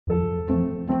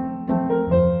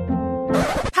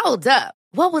Hold up.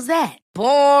 What was that?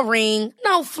 Boring.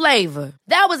 No flavor.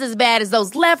 That was as bad as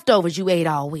those leftovers you ate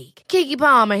all week. Keke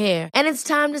Palmer here, and it's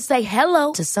time to say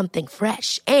hello to something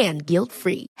fresh and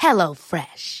guilt-free. Hello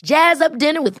Fresh. Jazz up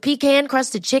dinner with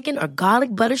pecan-crusted chicken or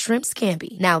garlic butter shrimp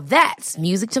scampi. Now that's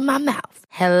music to my mouth.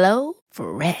 Hello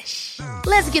Fresh.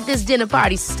 Let's get this dinner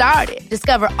party started.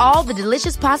 Discover all the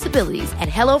delicious possibilities at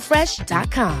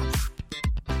hellofresh.com.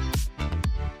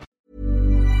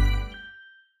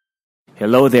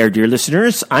 Hello there, dear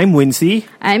listeners. I'm Wincy.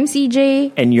 I'm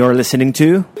CJ. And you're listening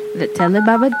to The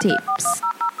Telebaba Tapes.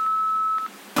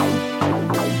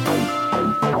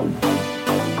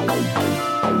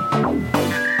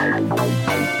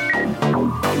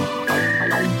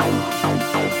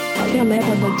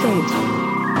 Telebaba Tapes.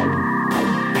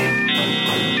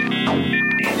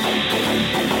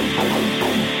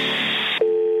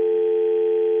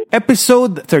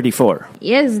 Episode 34.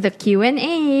 Yes, the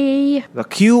Q&A. The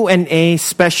Q&A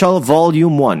Special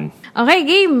Volume 1. Okay,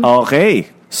 game.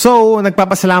 Okay. So,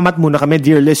 nagpapasalamat muna kami,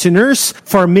 dear listeners,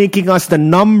 for making us the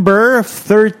number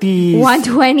 30...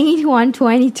 120,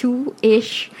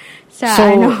 122-ish sa,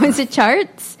 sa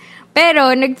charts.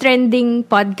 Pero, nag-trending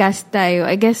podcast tayo.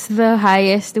 I guess the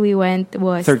highest we went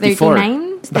was 34.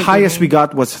 39. The highest we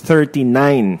got was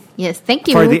 39. Yes, thank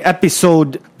you. For the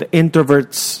episode, The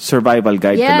Introvert's Survival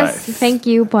Guide to Life. Yes, thank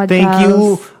you, podcast. Thank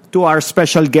you to our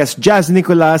special guest, Jazz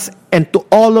Nicolas, and to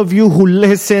all of you who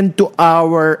listened to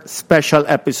our special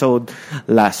episode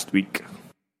last week.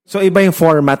 So, iba yung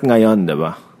format ngayon,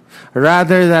 diba?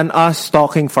 Rather than us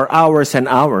talking for hours and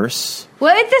hours...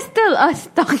 Well, it is still us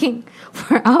talking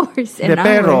for hours and hours.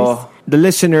 Pero, the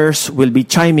listeners will be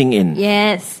chiming in.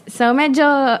 Yes. So,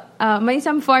 medyo may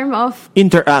some form of...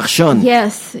 interaction.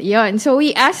 Yes, yun. So,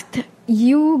 we asked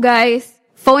you guys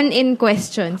phone-in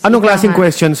questions. Anong klaseng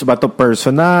questions ba to?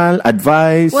 Personal?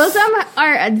 Advice? Well, some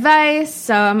are advice.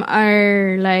 Some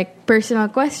are like personal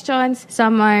questions.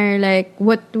 Some are like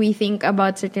what we think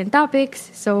about certain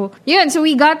topics. So, yun. So,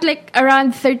 we got like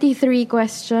around 33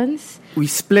 questions. We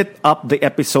split up the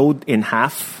episode in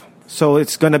half. So,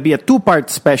 it's gonna be a 2-part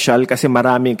special kasi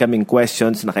maraming kaming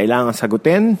questions na kailangan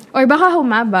sagutin. Or baka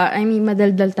humaba. I mean,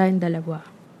 madaldal tayong dalawa.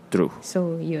 True.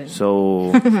 So, yun.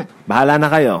 So, bahala na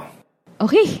kayo.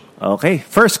 Okay. Okay.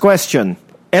 First question.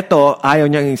 Ito, ayaw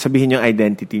niyang sabihin yung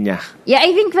identity niya. Yeah,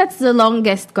 I think that's the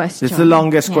longest question. It's the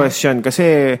longest question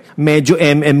kasi medyo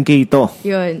MMK ito.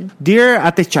 Yun. Dear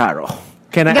Ate Charo,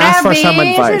 can I ask for some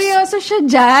advice? Seryoso siya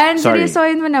dyan. Sorry.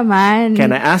 Seryosohin mo naman.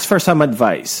 Can I ask for some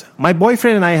advice? My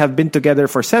boyfriend and I have been together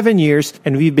for 7 years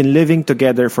and we've been living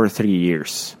together for 3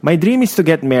 years. My dream is to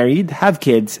get married, have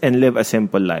kids, and live a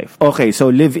simple life. Okay, so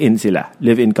live-in sila.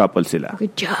 Live-in couple sila.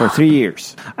 Good job. For 3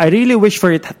 years. I really wish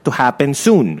for it to happen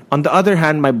soon. On the other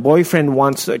hand, my boyfriend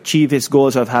wants to achieve his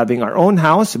goals of having our own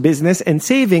house, business, and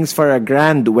savings for a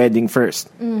grand wedding first.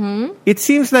 Mm-hmm. It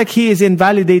seems like he is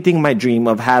invalidating my dream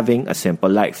of having a simple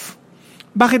life.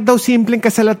 Bakit daw simpleng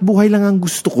kasal at buhay lang ang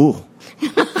gusto ko?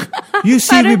 You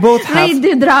see, we both have...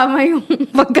 May drama yung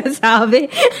pagkasabi.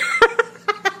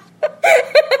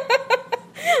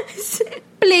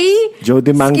 Play. Joe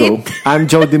DiMango. I'm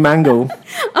Joe DiMango.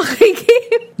 Okay,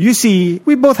 game. You see,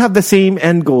 we both have the same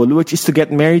end goal, which is to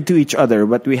get married to each other,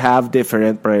 but we have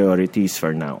different priorities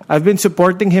for now. I've been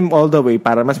supporting him all the way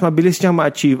para mas mabilis niyang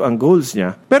ma-achieve ang goals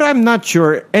niya, pero I'm not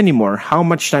sure anymore how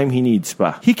much time he needs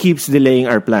pa. He keeps delaying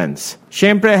our plans.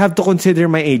 Siyempre, I have to consider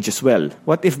my age as well.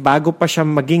 What if bago pa siya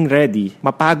maging ready,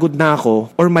 mapagod na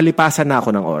ako or malipasan na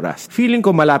ako ng oras? Feeling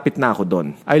ko malapit na ako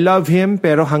doon. I love him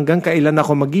pero hanggang kailan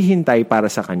ako maghihintay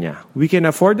para sa kanya? We can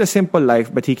afford a simple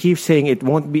life but he keeps saying it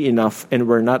won't be enough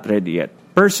and we're not ready yet.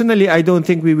 Personally, I don't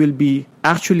think we will be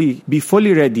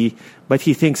fully ready, but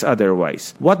he thinks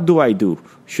otherwise. What do I do?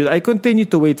 Should I continue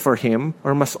to wait for him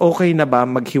or mas okay na ba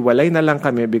maghiwalay na lang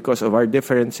kami because of our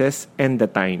differences and the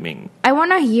timing? I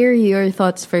wanna hear your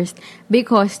thoughts first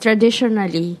because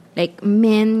traditionally, like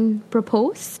men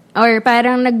propose or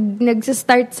parang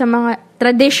nagsastart sa mga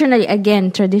traditionally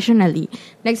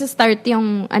nagsastart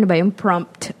yung yung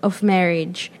prompt of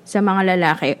marriage sa mga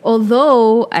lalaki.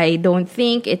 Although I don't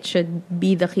think it should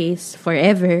be the case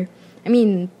forever. I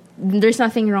mean, there's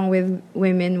nothing wrong with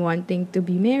women wanting to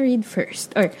be married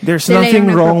first. Or there's nothing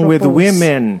wrong with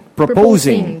women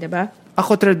proposing. Diba?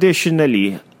 Ako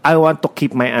traditionally, I want to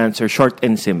keep my answer short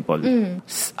and simple.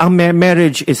 Ang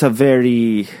marriage is a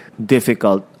very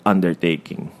difficult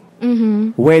undertaking.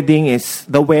 Mm-hmm.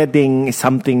 The wedding is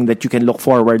something that you can look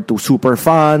forward to. Super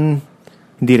fun.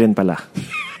 Hindi rin pala.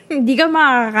 hindi ka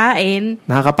makakain.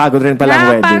 Nakakapagod rin palang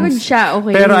Nakakapagod weddings. siya,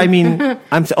 okay. Pero I mean,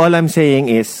 all I'm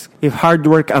saying is, if hard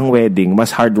work ang wedding,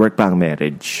 mas hard work pa ang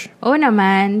marriage. Oo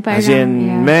naman. Parang, As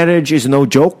in, marriage is no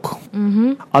joke.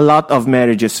 A lot of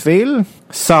marriages fail.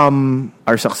 Some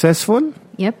are successful.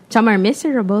 Yep. Some are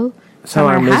miserable. Some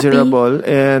are happy. miserable.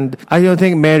 And I don't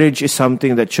think marriage is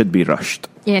something that should be rushed.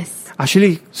 Yes.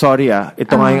 Actually, sorry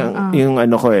ito nga yung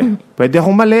ano ko eh. Pwede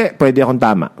akong mali, pwede akong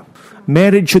tama.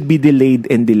 Marriage should be delayed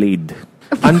and delayed.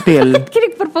 Until,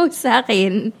 Kinag-propose sa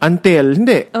akin.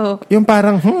 hindi. Oh. Yung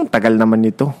parang, tagal naman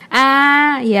nito.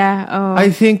 Yeah. Oh. I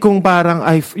think kung parang,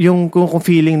 kung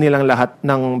feeling nilang lahat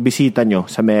ng bisita nyo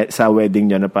sa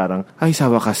wedding nyo na parang, sa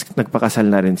wakas, nagpakasal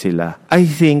na rin sila. I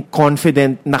think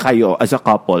confident na kayo as a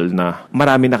couple na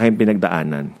marami na kayong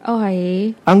pinagdaanan.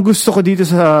 Okay. Ang gusto ko dito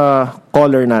sa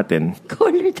caller natin,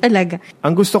 Color talaga.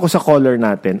 ang gusto ko sa caller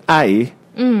natin ay,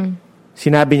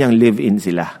 sinabi niyang live-in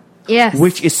sila. Yes.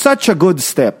 Which is such a good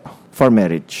step for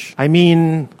marriage. I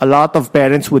mean, a lot of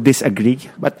parents would disagree,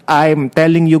 but I'm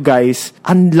telling you guys,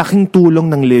 ang laking tulong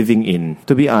ng living in,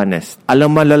 to be honest.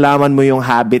 Malalaman mo yung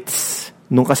habits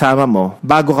nung kasama mo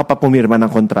bago ka pa pumirma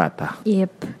ng kontrata.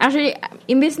 Yep. Actually,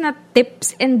 imbes na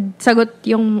tips and sagot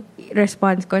yung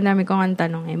response ko, dami kong ang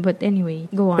tanong eh. But anyway,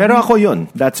 go on. Pero ako yun.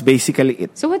 That's basically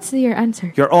it. So what's your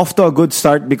answer? You're off to a good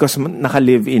start because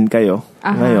naka-live-in kayo.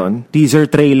 Ngayon, teaser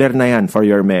trailer na yan for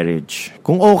your marriage.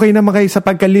 Kung okay naman kayo sa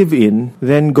pagka-live-in,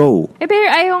 then go.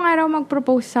 Pero ayaw nga raw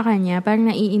mag-propose sa kanya.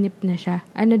 Parang naiinip na siya.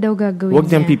 Ano daw gagawin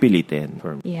Huwag niyang niya? pipilitin.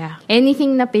 Yeah.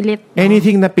 Anything na pilit. No?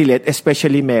 Anything na pilit,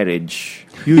 especially marriage,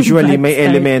 usually may Bad start.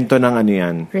 elemento ng ano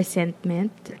yan.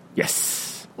 Resentment. Yes.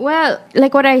 Well,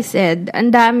 like what I said, ang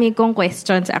dami kong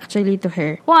questions actually to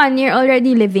her. One, you're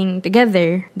already living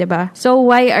together, diba? So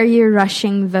why are you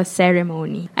rushing the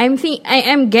ceremony? I'm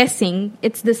guessing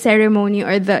it's the ceremony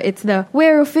or it's the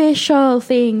we're official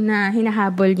thing na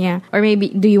hinahabol niya. Or maybe,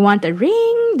 do you want a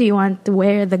ring? Do you want to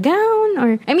wear the gown?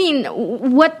 Or, I mean,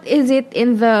 what is it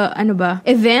in the,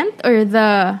 event or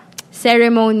the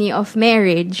ceremony of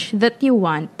marriage that you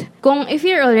want? Kung if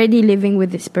you're already living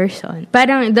with this person,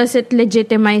 parang does it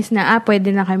legitimize na pwede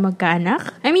na kayo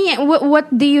magkaanak? I mean, what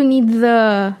do you need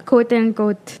the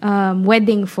quote-unquote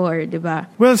wedding for, diba?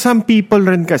 Well, some people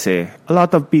rin kasi, a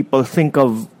lot of people think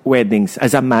of weddings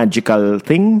as a magical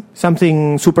thing,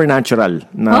 something supernatural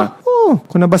na,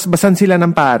 kung nabasbasan sila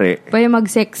ng pare. Pwede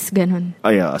mag-sex, ganun.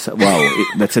 Wow,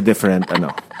 that's a different,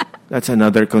 that's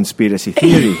another conspiracy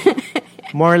theory.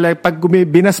 More like, pag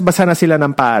binasbasa na sila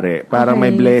ng pare, parang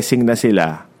may blessing na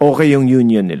sila, okay yung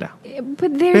union nila.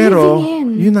 But they're Pero,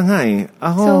 living in. yun na nga eh.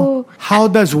 How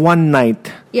does one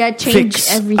night change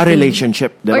fix everything? a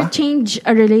relationship, diba? Or change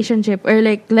a relationship or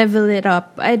like level it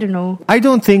up. I don't know. I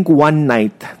don't think one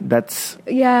night that's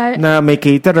na may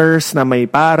caterers, na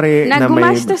may pare, na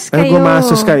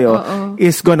gumastos kayo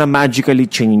is gonna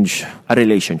magically change a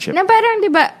relationship. Na parang,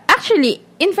 diba, actually,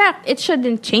 in fact, it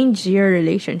shouldn't change your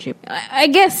relationship. I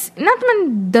guess, not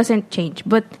man doesn't change,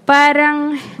 but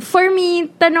parang, for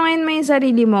me, tanongin mo yung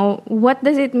sarili mo, what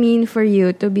does it mean for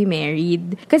you to be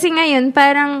married? Kasi ngayon,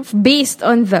 parang, based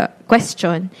on the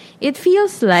question, it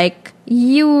feels like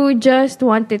you just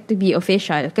want it to be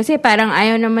official. Kasi parang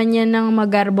ayaw naman yan ng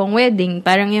magarbong wedding.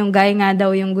 Parang yung guy nga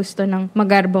daw yung gusto ng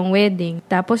magarbong wedding.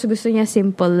 Tapos gusto niya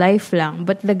simple life lang.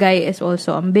 But the guy is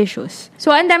also ambitious.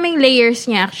 So, ang daming layers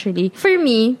niya actually. For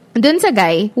me, dun sa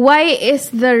guy, why is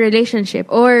the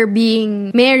relationship or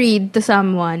being married to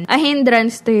someone a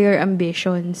hindrance to your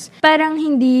ambitions? Parang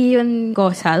hindi yun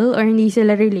causal or hindi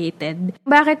sila related.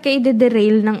 Bakit ka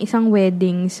i-derail ng isang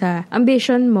wedding sa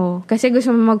ambition mo? Kasi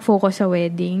gusto mo mag-focus sa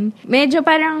wedding. Medyo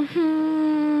parang,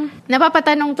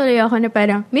 napapatanong tuloy ako na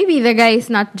parang, maybe the guy is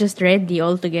not just ready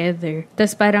altogether.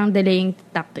 Tapos parang delaying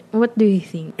tactic. What do you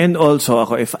think? And also,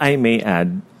 ako, if I may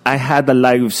add, I had a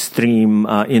live stream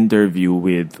interview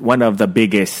with one of the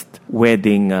biggest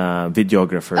wedding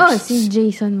videographers. Oh, si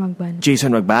Jason Magbanwa.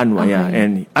 Jason Magbanwa, yeah.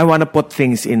 And I want to put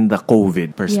things in the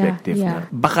COVID perspective. Yeah.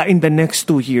 Baka in the next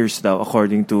 2 years daw,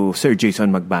 according to Sir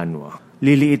Jason Magbanwa,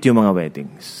 liliit yung mga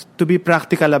weddings. To be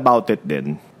practical about it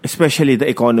din, especially the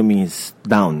economy is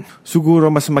down. Siguro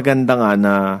mas maganda nga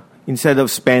na instead of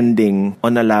spending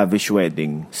on a lavish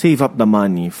wedding, save up the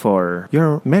money for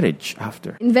your marriage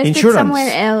after. Invest Insurance. it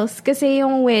somewhere else kasi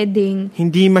yung wedding,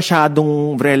 Hindi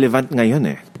masyadong relevant ngayon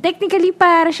eh. technically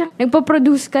para siyang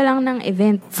nagpo-produce ka lang ng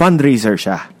event. Fundraiser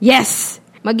siya. Yes!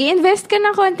 Mag-i-invest ka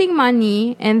ng konting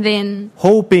money and then,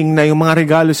 Hoping na yung mga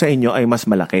regalo sa inyo ay mas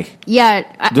malaki. yeah,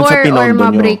 Dun sa or pinondo nyo.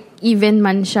 ma-break even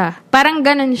man siya. Parang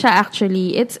ganun siya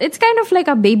actually. It's kind of like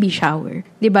a baby shower.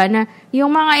 'Di ba? Na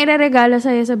yung mga ireregalo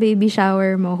sa'yo sa baby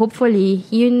shower mo, hopefully,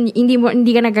 yun, hindi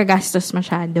ka nagagastos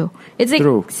masyado. It's like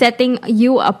True. setting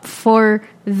you up for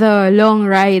the long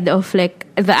ride of like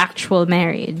the actual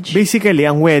marriage. Basically,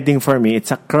 ang wedding for me,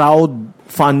 it's a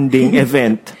crowdfunding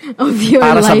event Of your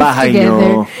para life sa bahay together.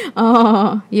 nyo.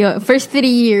 Oh, yeah. First 3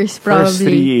 years probably. First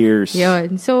 3 years.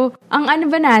 Yun. So, ang ano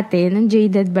ba natin? Ang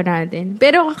jaded ba natin?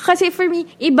 Pero kasi for me,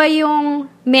 iba yung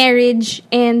marriage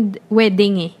and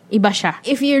wedding eh. Iba siya.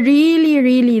 If you really,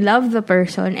 really love the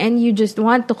person and you just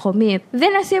want to commit,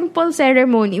 then a simple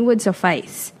ceremony would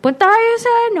suffice. Punta kayo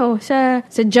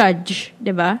sa judge,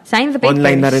 'di ba? Sign the papers.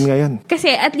 Online na rin ngayon.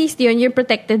 Kasi at least yun, you're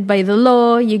protected by the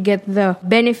law, you get the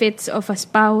benefits of a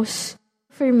spouse.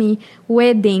 For me,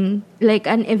 wedding, like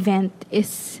an event,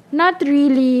 is not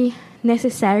really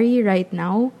necessary right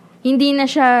now. Hindi na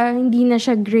siya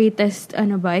greatest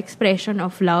expression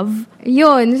of love.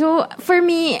 Yun. So for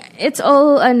me, it's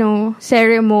all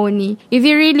ceremony. If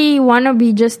you really wanna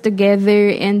be just together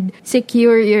and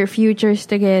secure your futures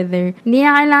together, hindi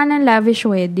na kailangan ng lavish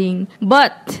wedding.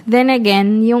 But then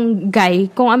again, yung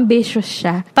guy, kung ambitious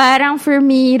siya, parang for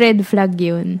me red flag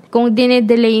yun. Kung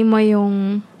dinedelay mo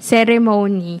yung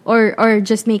ceremony or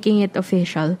just making it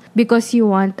official because you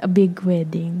want a big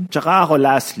wedding. Tsaka ako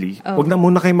lastly, wag na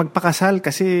muna kayo magpakasal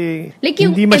kasi Like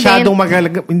yung hindi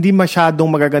masyadong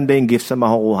magaganda yung gifts na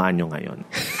makukuha nyo ngayon.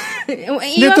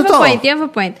 You have a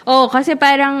point. Oh, kasi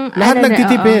parang Lahat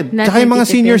nagtitipid. Tsaka yung mga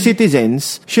senior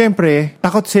citizens, syempre,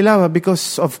 takot sila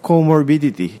because of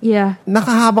comorbidity. Yeah.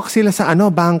 Nakahabak sila sa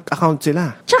bank account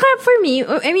sila. Tsaka for me,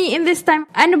 I mean, in this time,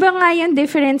 ano ba nga yung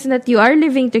difference that you are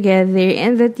living together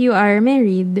and that you are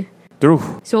married? True.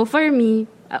 So for me,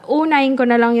 unahin ko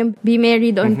na lang yung be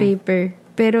married on paper.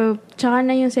 Pero, tsaka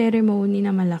na yung ceremony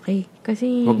na malaki.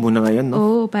 Kasi, Wag muna ngayon, no?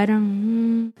 Oo, parang,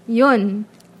 yun.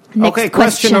 Next Okay,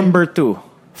 question number 2.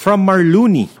 From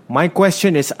Marluni. My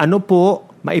question is, ano po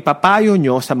maipapayo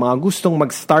nyo sa mga gustong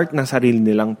mag-start ng sarili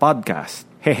nilang podcast?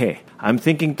 Hehe, I'm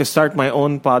thinking to start my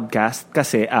own podcast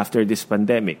kasi after this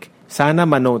pandemic. Sana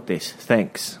manotice.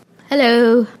 Thanks.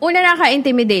 Hello. Una,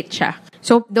 naka-intimidate siya.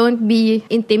 So, don't be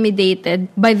intimidated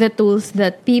by the tools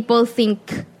that people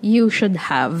think you should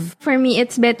have. For me,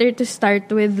 it's better to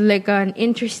start with like an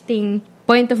interesting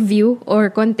point of view or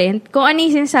content. Kung ano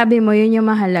yung sinasabi mo, yun yung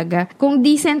mahalaga. Kung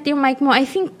decent yung mic mo, I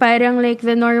think parang like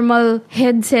the normal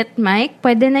headset mic,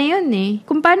 pwede na yun eh.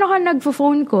 Kung paano ka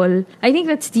nagpo-phone call, I think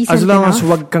that's decent As long enough. as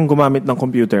wag kang gumamit ng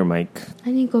computer mic.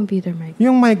 Ano yung computer mic?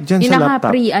 Yung mic dyan Yung sa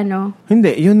laptop. naka-pre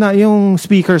Hindi, yung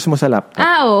speakers mo sa laptop.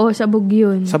 oo, sabog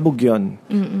yun. Sabog yun.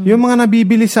 Yung mga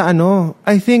nabibili sa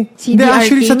I think, CDR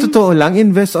actually King? sa totoo lang,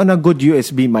 invest on a good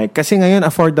USB mic. Kasi ngayon,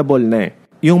 affordable na eh.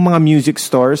 Yung mga music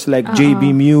stores like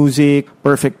JB Music,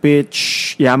 Perfect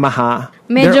Pitch, Yamaha,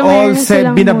 Medyo they're all meron said,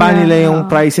 silang binaba mura. nila yung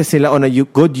prices nila on a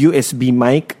good USB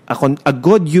mic. A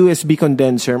good USB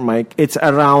condenser mic, it's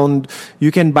around, you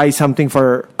can buy something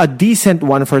for, a decent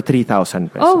one for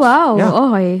 3,000 pesos. Oh, wow.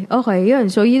 Yeah. Okay, yun.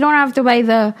 So, you don't have to buy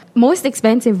the most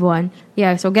expensive one.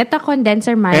 Yeah, so get a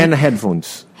condenser mic. And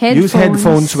headphones. Headphones. Use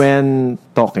headphones when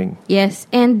talking. Yes,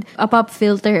 and a pop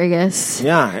filter, I guess.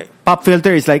 Yeah. Pop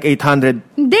filter is like 800.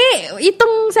 Hindi,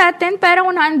 itong sa atin,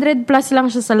 parang 100 plus lang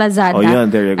siya sa Lazada. Oh,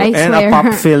 yun, there you go. I And swear. a pop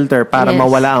filter para Yes.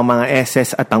 mawala ang mga SS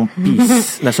at ang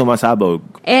P's na sumasabog.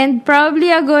 And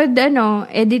probably a good,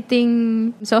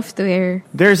 editing software.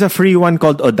 There's a free one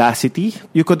called Audacity.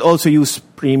 You could also use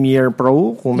Premiere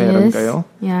Pro kung meron Yes. kayo.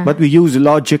 Yeah. But we use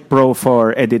Logic Pro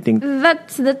for editing.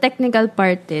 That's the technical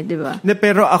part di ba?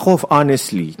 Pero ako,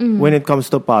 honestly, when it comes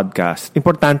to podcast,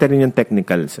 importante rin yung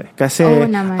technicals eh. Kasi Oo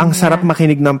naman, ang sarap yeah.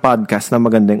 makinig ng podcast na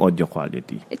magandang audio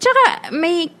quality. Tsaka,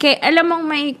 alam mong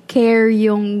may care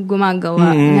yung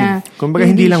gumagawa na Kumbaga,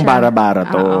 hindi lang siya- bara-bara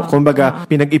to. Oo. Kumbaga,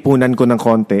 pinag-ipunan ko ng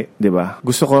konti, di ba?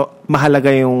 Gusto ko, mahalaga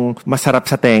yung masarap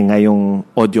sa tenga yung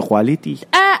audio quality.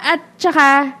 At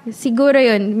tsaka, siguro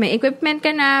yun, may equipment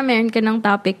ka na, meron ka ng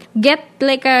topic. Get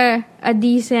like a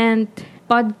decent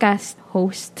podcast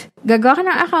host. Gagawa ka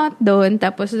ng account doon,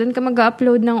 tapos doon ka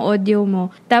mag-upload ng audio mo.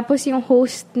 Tapos yung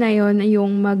host na yun,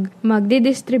 yung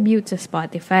magdidistribute sa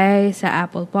Spotify, sa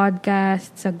Apple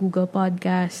Podcast, sa Google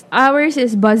Podcast. Ours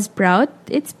is Buzzsprout.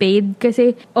 It's paid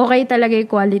kasi okay talaga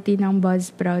yung quality ng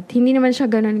Buzzsprout. Hindi naman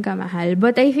siya ganun kamahal.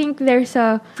 But I think there's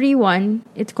a free one.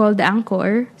 It's called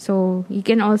Anchor. So, you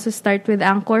can also start with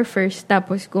Anchor first.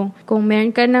 Tapos kung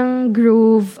meron ka ng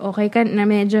groove, okay ka na,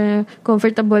 medyo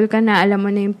comfortable ka na, alam mo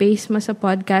na yung pace mo sa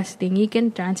podcasting, you can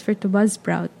transfer to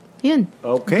Buzzsprout. Yun.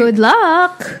 Okay. Good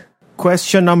luck!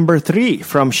 Question number 3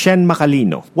 from Shen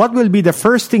Macalino. What will be the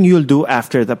first thing you'll do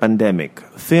after the pandemic?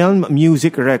 Film,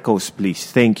 music, recos, please.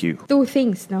 Thank you. 2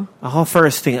 things, no? Ako,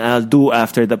 first thing I'll do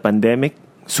after the pandemic,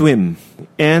 swim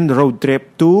and road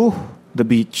trip to the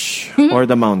beach or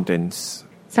the mountains.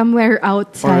 Somewhere Or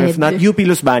outside. if not, UP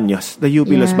Los Baños. The UP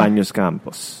Los Baños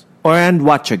campus. And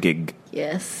watch a gig.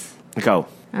 Yes. Ikaw.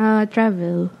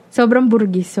 Travel. Sobrang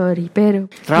burgis, sorry. Pero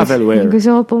Travel where?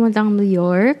 Gusto ko pumuntang New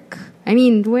York. I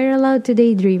mean, we're allowed to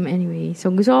daydream anyway.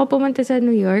 So, gusto ko pumunta sa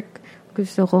New York.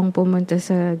 Gusto kong pumunta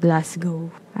sa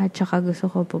Glasgow. At saka gusto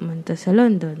ko pumunta sa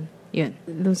London. Yun.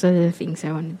 Those are the things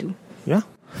I want to do. Yeah.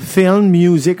 Film,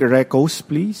 music, recos,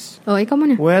 please. Oh, ikaw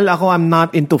muna. Well, ako, I'm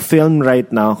not into film right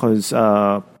now because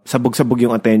sabog-sabog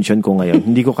yung attention ko ngayon.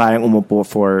 Hindi ko kayang umupo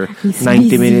for He's 90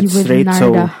 busy minutes with straight.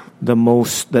 So, Narda. the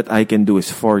most that I can do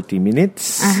is 40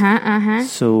 minutes. Aha.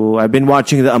 So, I've been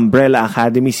watching the Umbrella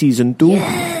Academy Season 2.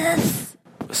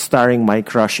 Starring my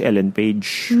crush, Ellen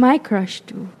Page. My crush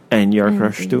too. And your Ellen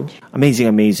crush too. Page.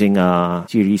 Amazing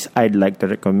series I'd like to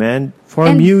recommend. For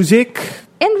And- music,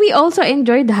 And we also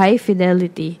enjoyed High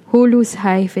Fidelity. Hulu's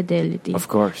High Fidelity. of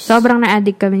course. Sobrang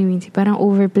na-addict kami ni Wincy. Parang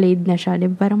overplayed na siya.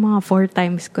 Diba? Parang mga 4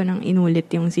 times ko nang inulit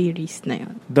yung series na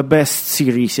yun. The best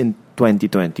series in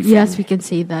 2020. Yes, we can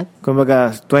say that.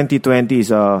 Kumbaga, 2020 is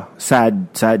a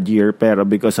sad year, pero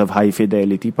because of High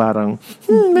Fidelity, parang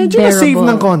medyo na-save Bearable.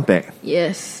 ng konti.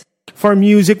 Yes. For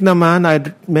music naman, I'd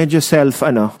medyo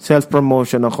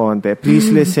self-promotion ng konti.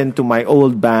 Please listen to my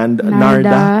old band,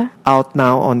 Narda. Out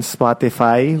now on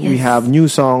Spotify. We Yes. have new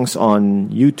songs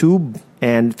on YouTube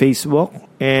and Facebook,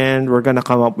 and we're gonna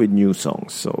come up with new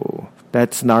songs. So,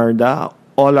 that's Narda.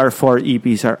 All our 4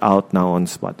 EPs are out now on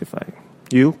Spotify.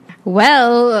 You?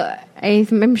 Well,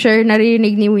 I'm sure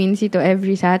narinig ni Wincy to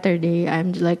every Saturday.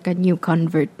 I'm like a new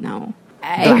convert now.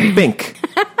 Blackpink.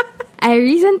 I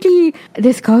recently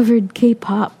discovered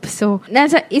K-pop. So,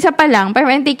 isa pa lang.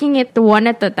 Pero I'm taking it one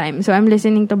at a time. So, I'm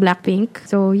listening to Blackpink.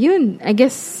 So, yun. I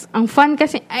guess, ang fun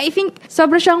kasi, I think,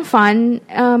 sobra siyang fun.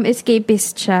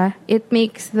 Escapist siya. It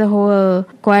makes the whole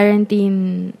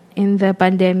quarantine in the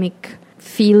pandemic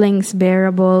feelings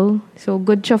bearable. So,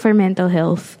 good siya for mental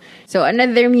health. So,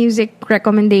 another music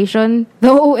recommendation,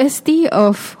 the OST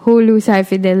of Hulu's High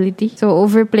Fidelity. So,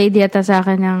 overplayed yata sa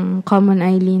akin ng Common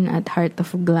Eileen at Heart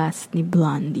of Glass ni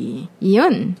Blondie.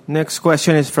 Yun. Next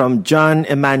question is from John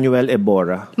Emmanuel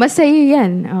Ebora. Mas sa'yo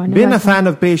yan. Oh, Been a nabasa. fan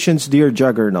of Patience, Dear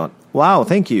Juggernaut. Wow,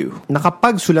 thank you.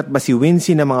 Nakapagsulat ba si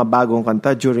Wincy ng mga bagong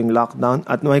kanta during lockdown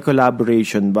at may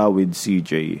collaboration ba with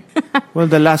CJ? Well,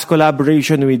 the last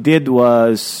collaboration we did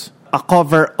was a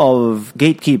cover of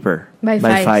Gatekeeper By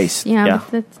Vice. Yeah, but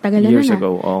that's tagalan years na.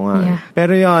 ago. Oo nga. Yeah.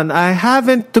 Pero yun,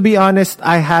 to be honest,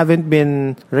 I haven't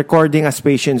been recording as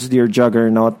Patience, Dear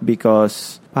Juggernaut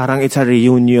because parang it's a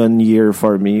reunion year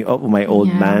for me of my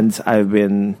old bands. I've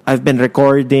been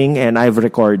recording and I've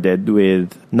recorded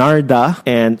with Narda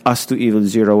and Us to Evil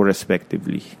Zero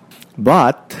respectively.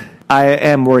 But I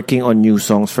am working on new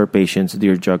songs for Patience,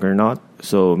 Dear Juggernaut.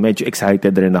 So, medyo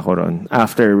excited rin ako ron.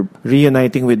 After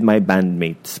reuniting with my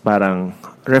bandmates, parang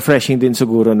refreshing din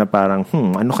siguro na parang,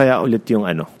 ano kaya ulit yung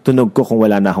tunog ko kung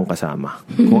wala na akong kasama.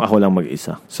 Kung ako lang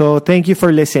mag-isa. So, thank you for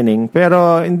listening.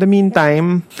 Pero, in the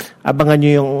meantime, abangan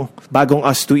nyo yung bagong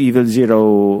Us to Evil Zero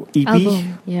EP.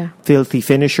 Album. Yeah. Filthy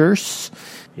Finishers.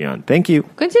 Yan. Thank you.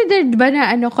 Considered ba na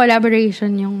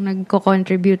collaboration yung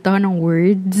nagko-contribute ako ng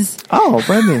words? Oh,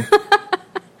 pwede.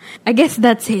 I guess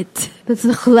that's it. That's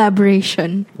the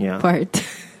collaboration part.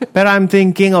 Pero I'm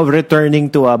thinking of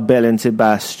returning to a Belle and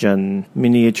Sebastian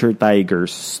Miniature Tigers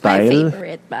style. My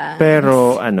favorite ba?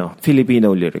 Pero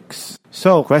Filipino lyrics.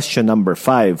 So, question number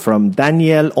 5 from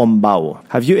Daniel Ombao.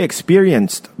 Have you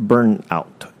experienced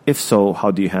burnout? If so, how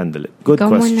do you handle it? Good Ikaw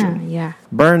question. muna. Yeah.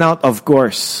 Burnout, of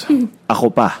course. Ako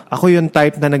pa. Ako yung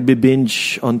type na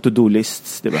nagbe-binge on to-do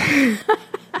lists, di ba?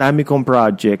 Dami kong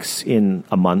projects in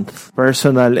a month.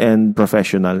 Personal and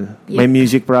professional. Yep. May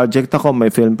music project ako, may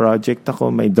film project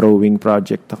ako, may drawing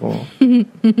project ako.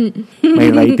 May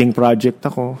writing project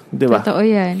ako. Di ba? Totoo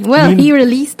yan. Well, he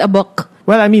released a book.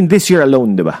 Well, I mean, this year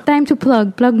alone, di ba? Time to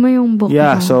plug. Plug mo yung book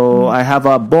Yeah, mo. so I have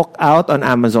a book out on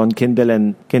Amazon, Kindle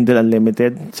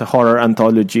Unlimited. It's a horror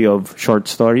anthology of short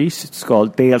stories. It's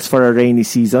called Tales for a Rainy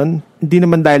Season. Hindi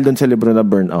naman dahil doon sa libro na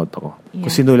burnout ako. Yeah.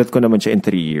 Kasi sinulat ko naman siya in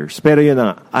 3 years. Pero yun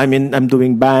na, I'm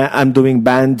doing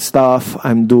band stuff.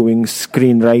 I'm doing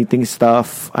screenwriting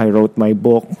stuff. I wrote my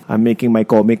book. I'm making my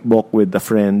comic book with a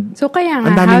friend. So kaya nga,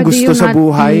 Ang daming how do gusto you sa not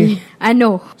buhay. be,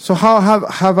 So how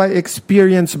have I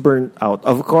experienced burnout?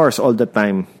 Of course, all the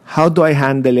time. How do I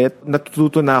handle it?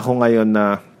 Natututo na ako ngayon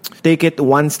na take it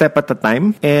one step at a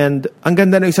time. And ang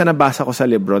ganda ng isa nabasa ko sa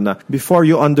libro na before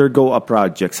you undergo a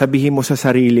project, sabihin mo sa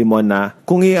sarili mo na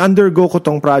kung i-undergo ko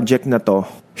tong project na to,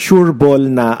 sure ball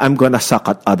na I'm gonna suck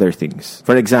at other things.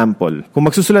 For example, kung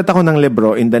magsusulat ako ng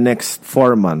libro in the next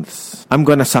 4 months, I'm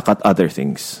gonna suck at other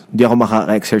things. Hindi ako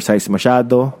makaka-exercise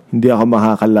masyado, hindi ako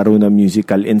makakalaro ng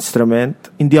musical instrument,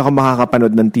 hindi ako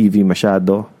makakapanood ng TV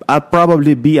masyado. I'll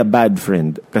probably be a bad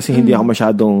friend kasi hindi ako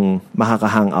masyadong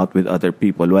makaka-hang out with other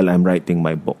people while I'm writing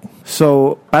my book.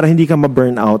 So, para hindi ka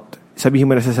ma-burn out, sabihin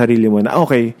mo na sa sarili mo na,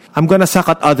 okay, I'm gonna suck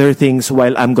at other things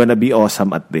while I'm gonna be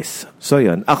awesome at this. So,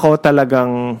 yun. Ako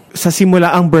talagang, sa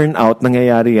simula, ang burnout,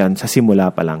 nangyayari yan sa simula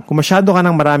pa lang. Kung masyado ka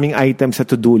ng maraming items sa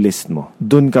to-do list mo,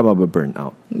 dun ka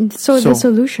mababurnout. So, the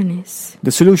solution is?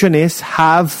 The solution is,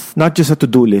 have not just a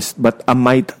to-do list, but a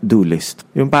might-do list.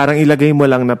 Yung parang ilagay mo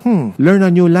lang na, learn a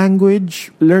new language,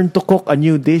 learn to cook a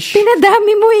new dish.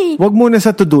 Pinadami mo eh. Wag muna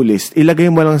sa to-do list. Ilagay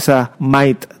mo lang sa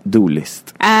might-do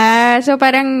list. So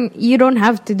parang you don't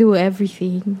have to do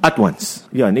everything. At once.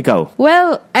 Yan, ikaw.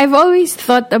 Well, I've always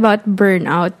thought about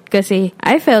burnout kasi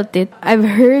I felt it. I've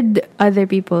heard other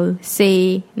people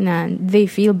say na they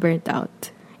feel burnt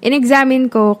out. In-examine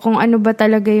ko kung ano ba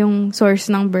talaga yung source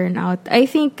ng burnout. I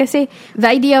think kasi the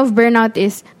idea of burnout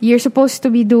is you're supposed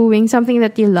to be doing something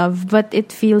that you love but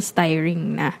it feels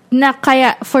tiring na. Na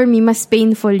kaya for me, mas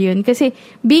painful yun. Kasi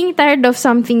being tired of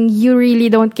something you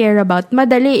really don't care about,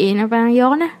 madali eh. Na parang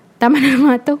ayoko na. Tama na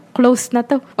naman to. Close na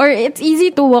to. Or it's easy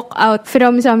to walk out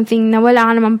from something na wala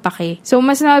ka naman pake. So,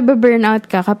 mas nababurnout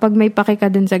ka kapag may pake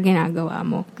ka dun sa ginagawa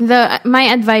mo. My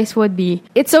advice would be,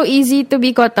 it's so easy to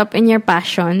be caught up in your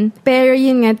passion. Pero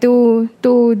yun nga,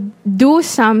 to do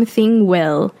something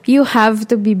well, you have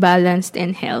to be balanced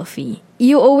and healthy.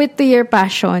 You owe it to your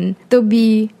passion to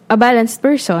be a balanced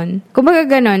person.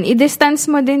 Kumbaga ganon, i-distance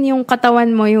mo din yung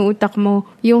katawan mo, yung utak mo,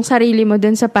 yung sarili mo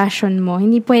dun sa passion mo.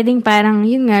 Hindi pwedeng parang,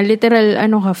 yun nga, literal,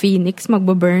 phoenix,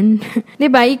 magbaburn.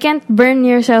 Diba? You can't burn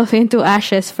yourself into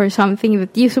ashes for something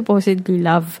that you supposedly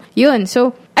love. Yun.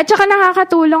 So, at saka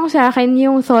nakakatulong sa akin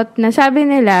yung thought na sabi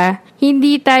nila,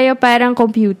 hindi tayo parang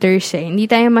computers eh.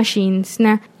 Hindi tayo machines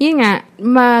na, yun nga,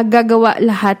 magagawa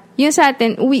lahat. Yun sa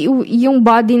atin, yung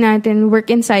body natin work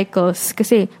in cycles.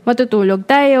 Kasi matutulog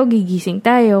tayo, gigising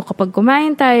tayo. Kapag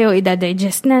kumain tayo,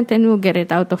 ida-digest natin, we'll get it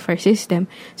out of our system.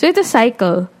 So, it's a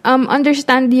cycle.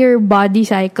 Understand your body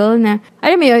cycle na,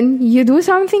 alam mo yun, you do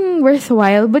something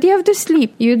worthwhile, but you have to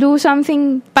sleep. You do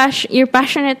something you're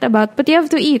passionate about, but you have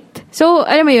to eat. So,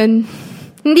 alam mo yun,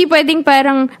 hindi pwedeng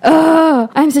parang,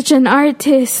 I'm such an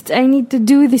artist. I need to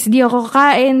do this. Di ako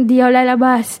kakain. Di ako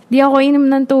lalabas. Di ako inom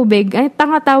ng tubig. Ay,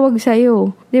 tanga tawag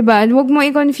sa'yo. Diba? Huwag mo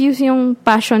i-confuse yung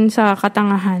passion sa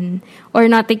katangahan or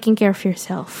not taking care of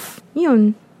yourself.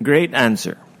 Yun. Great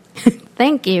answer.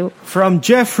 Thank you. From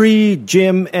Jeffrey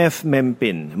Jim F.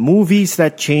 Mempin, movies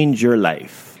that change your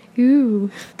life. Ooh.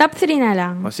 Top 3 na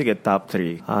lang. Sige, top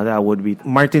 3. That would be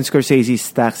Martin Scorsese's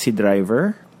Taxi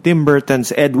Driver, Tim Burton's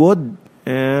Ed Wood,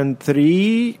 and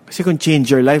 3, kasi kung change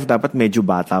your life, dapat medyo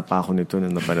bata pa ako nito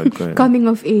nung napanood ko. Coming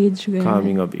of age. Ganun.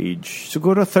 Coming of age.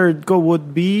 Siguro third ko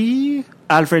would be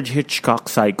Alfred Hitchcock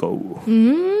Psycho.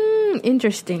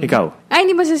 Interesting. Ikaw? Ay,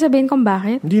 hindi mo sasabihin kung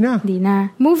bakit? Hindi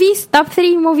na. Movies, top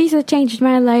 3 movies that changed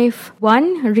my life.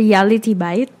 1, Reality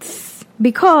Bites.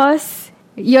 Because,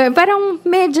 parang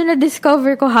medyo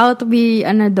na-discover ko how to be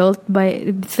an adult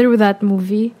through that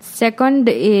movie. Second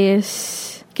is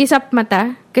Kisap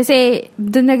Mata. Kasi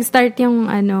doon nag-start yung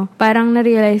parang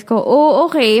na-realize ko,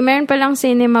 okay, meron palang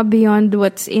cinema beyond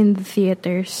what's in the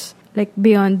theaters. Like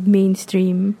beyond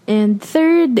mainstream. And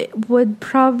third would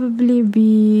probably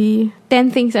be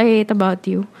 10 Things I Hate About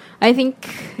You. I think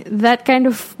that kind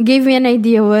of gave me an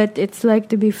idea what it's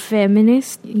like to be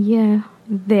feminist. Yeah,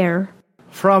 there.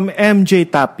 From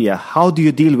MJ Tapia, how do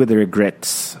you deal with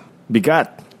regrets?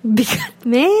 Bigat,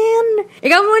 man!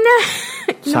 Ikaw muna!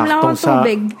 Inom lang akong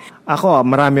tubig. Ako,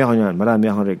 marami ako yan. Marami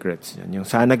akong regrets yan. Yung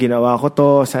sana ginawa ko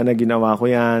to, sana ginawa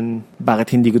ko yan,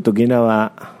 bakit hindi ko to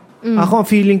ginawa? Ako,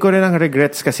 feeling ko rin ang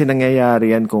regrets kasi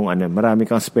nangyayari yan kung marami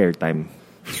kang spare time.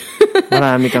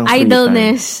 Marami kang free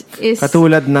idleness time. Is...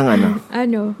 Katulad ng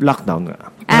lockdown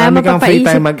nga. Marami kang free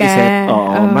time mag-isip.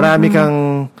 Oo, marami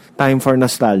kang time for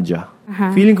nostalgia.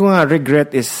 Feeling ko nga,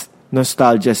 regret is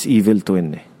nostalgia's evil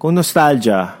twin eh. Kung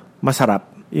nostalgia,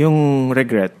 masarap. Yung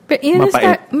regret,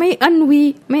 mapait. May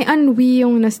ennui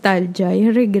yung nostalgia.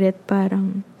 Yung regret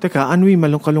parang... Teka, ennui,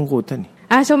 kalungkutan eh.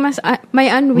 So mas may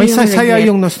unwilling May sasaya regret.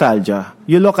 yung nostalgia.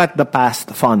 You look at the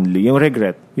past fondly. Yung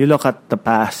regret, you look at the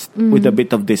past with a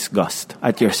bit of disgust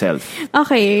at yourself.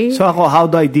 Okay. So ako, how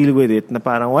do I deal with it? Na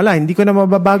parang wala, hindi ko na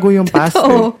mababago yung past.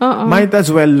 Totoo. Might as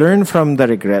well learn from the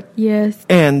regret. Yes.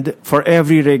 And for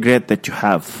every regret that you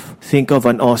have, think of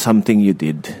an awesome thing you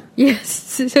did.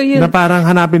 Yes. So yun. Na parang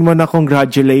hanapin mo na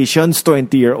congratulations,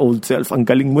 20-year-old self. Ang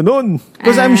galing mo nun.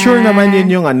 Because I'm sure naman yun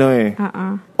yung ano eh.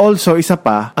 Also, isa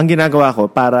pa, ang ginagawa ko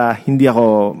para hindi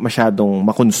ako masyadong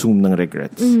makonsume ng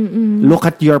regrets. Look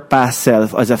at your past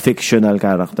self as a fictional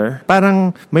character.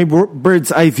 Parang may bird's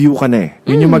eye view ka na eh.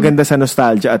 Yun yung maganda sa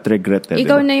nostalgia at regret. Ikaw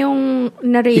diba? na yung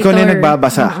narrator. Ikaw na yung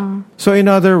nagbabasa. So in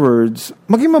other words,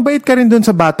 maging mabait ka rin dun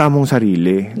sa bata mong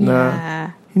sarili. Na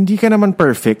hindi ka naman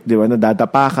perfect, di ba?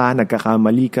 Nadadapa ka,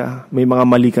 nagkakamali ka, may mga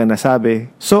mali kang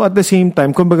nasabi. So at the same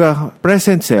time, kumbaga,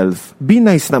 present self, be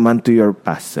nice naman to your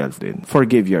past self din.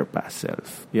 Forgive your past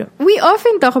self. Yeah. We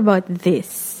often talk about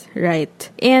this, right?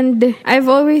 And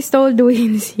I've always told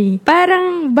Wincy,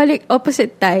 parang balik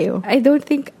opposite tayo. I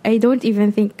don't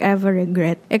even think I have a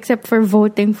regret except for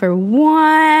voting for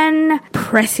one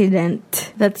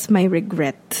president. That's my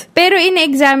regret. Pero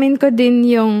in-examine ko din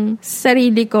yung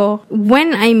sarili ko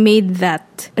when I made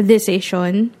that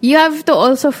decision. You have to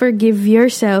also forgive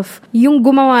yourself yung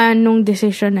gumawa nung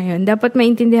decision na yun. Dapat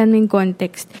maintindihan mo yung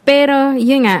context. Pero,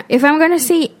 yun nga, if I'm gonna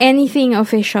say anything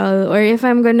official or if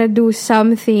I'm gonna do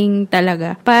something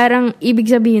talaga, parang ibig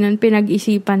sabihin nun,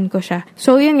 pinag-isipan ko siya.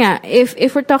 So, yun nga, if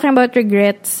we're talking about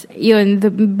regrets, yun,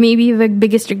 maybe the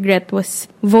biggest regret was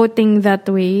voting that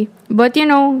way. But, you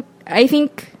know, I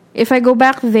think if I go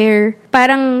back there,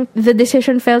 parang the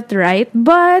decision felt right,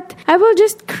 but I will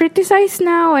just criticize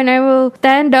now and I will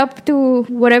stand up to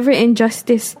whatever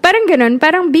injustice. Parang ganun,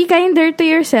 parang be kinder to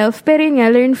yourself, pero yun nga,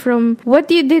 learn from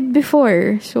what you did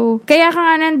before. So, kaya ka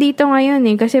nga nandito ngayon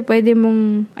eh, kasi pwede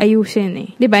mong ayusin eh.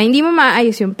 Diba? Hindi mo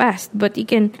maayos yung past, but you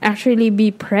can actually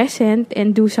be present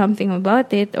and do something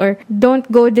about it, or don't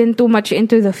go din too much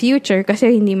into the future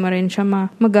kasi hindi mo rin siya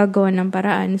magagawa ng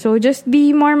paraan. So, just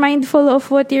be more mindful of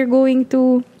what you're going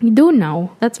to do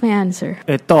now. That's my answer.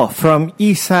 Ito, from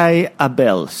Isay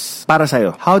Abels. Para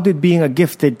sa'yo, how did being a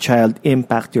gifted child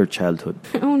impact your childhood?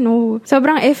 Oh no.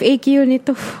 Sobrang FAQ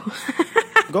nito.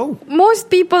 Go. Most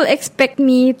people expect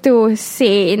me to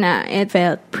say na it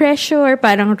felt pressure,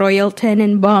 parang Royal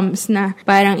Tenenbaums na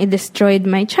parang it destroyed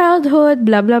my childhood,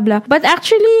 blah, blah, blah. But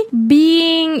actually,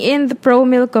 being in the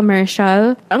Promil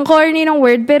commercial, ang corny ng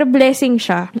word, pero blessing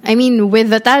siya. I mean, with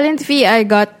the talent fee, I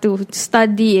got to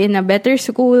study in a better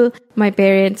school. My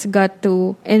parents got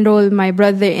to enroll my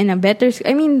brother in a better school.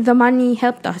 I mean, the money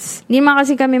helped us. Hindi man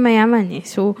kasi kami mayaman eh.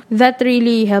 So, that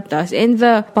really helped us. And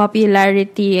the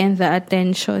popularity and the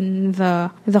attention the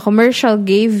commercial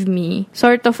gave me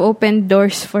sort of opened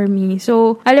doors for me.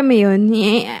 So, alam mo yun,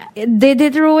 did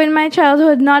it ruin my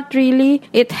childhood? Not really.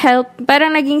 It helped.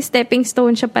 Parang naging stepping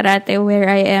stone siya parate where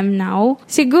I am now.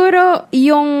 Siguro,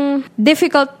 yung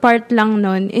difficult part lang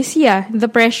nun is, the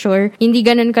pressure. Hindi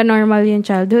ganun ka-normal yung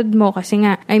childhood mo kasi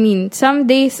nga, I mean, some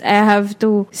days I have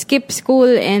to skip school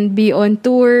and be on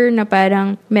tour na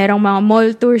parang merong mga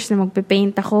mall tours na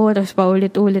magpipaint ako tapos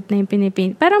paulit-ulit na yung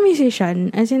pinipaint. Parang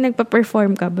musician, as in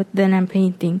nagpa-perform ka but then I'm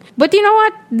painting. But you know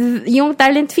what? Yung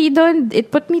talent fee doon, it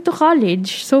put me to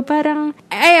college. So parang,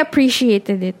 I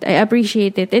appreciated it.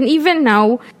 And even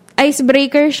now,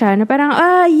 icebreaker siya na parang,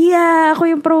 ako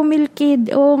yung Promil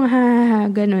kid. Oo nga,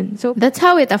 ganun. So, that's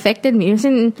how it affected me.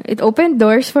 It opened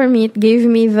doors for me. It gave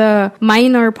me the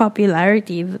minor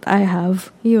popularity that I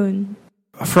have. Yun.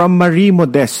 From Marie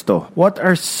Modesto, what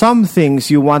are some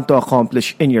things you want to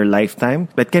accomplish in your lifetime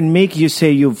that can make you say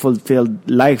you've fulfilled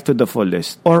life to the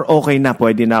fullest? Or okay na,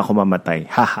 pwede na ako mamatay?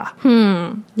 Haha.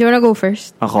 You wanna go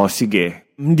first? Ako, sige.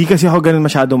 Hindi kasi ako ganun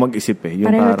masyadong mag-isip eh.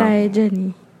 Yung pareho parang, tayo dyan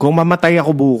eh. Kung mamatay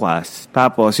ako bukas,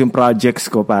 tapos yung projects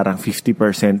ko parang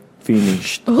 50%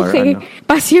 finished. Okay. Or ano.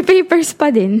 Pass your papers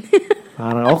pa din.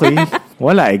 Parang okay.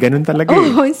 Wala eh. Ganun talaga eh.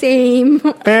 Oh, same.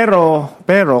 Pero,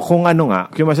 kung ano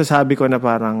nga, yung masasabi ko na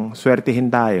parang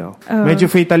swertihin tayo. Medyo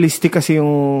fatalistic kasi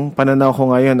yung pananaw ko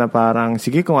ngayon na parang,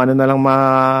 sige, kung ano na lang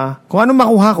kung ano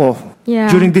makuha ko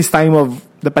during this time of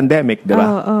the pandemic, di ba?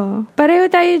 Oo. Pareho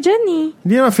tayo dyan eh.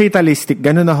 Hindi naman fatalistic.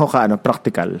 Ganun ako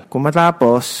practical. Kung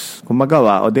matapos, kung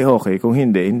magawa, o de okay. Kung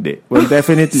hindi. Well,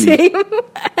 definitely. Same.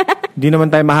 Hindi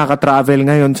naman tayo makaka-travel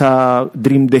ngayon sa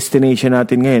dream destination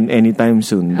natin ngayon anytime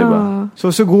soon, di ba?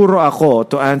 So, siguro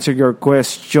ako, to answer your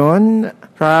question,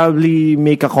 probably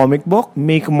make a comic book,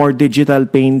 make more digital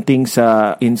paintings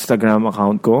sa Instagram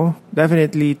account ko.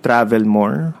 Definitely travel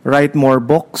more, write more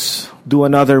books, do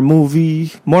another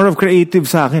movie. More of creative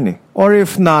sa akin eh. Or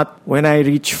if not, when I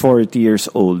reach 40 years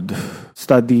old,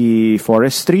 study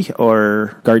forestry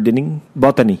or gardening,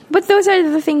 botany. But those are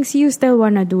the things you still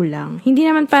wanna do lang. Hindi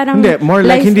naman parang Hindi, more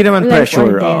like hindi naman life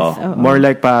pressure. or death. Oo. More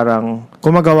like parang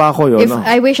kung magawa ko yun. If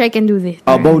I wish I can do this.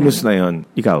 Bonus na yun.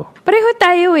 Ikaw? Pareho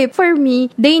tayo eh. For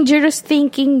me, dangerous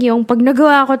thinking yung pag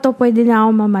nagawa ko to, pwede na ako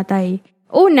mamatay.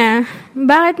 Una,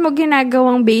 bakit mo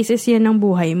ginagawang basis yan ng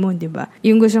buhay mo, di ba?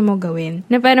 Yung gusto mo gawin.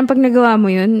 Na parang pag nagawa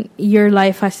mo yun, your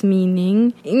life has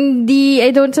meaning. Hindi,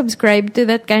 I don't subscribe to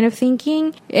that kind of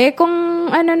thinking. Kung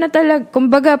ano na talaga,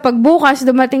 kumbaga, pag bukas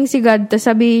dumating si God, tas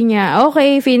sabihin niya,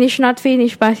 okay, finish, not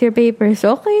finish, pass your papers.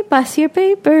 Okay, pass your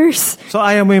papers. So,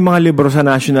 ayaw mo yung mga libro sa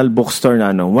National Bookstore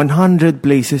na 100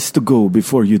 places to go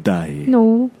before you die.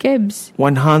 No, Kebs.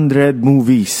 100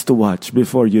 movies to watch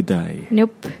before you die.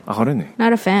 Nope. Ako rin eh.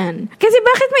 Not a fan. Kasi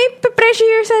bakit mo ipipressure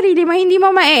yung sarili mo? Hindi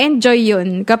mo ma-enjoy yun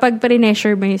kapag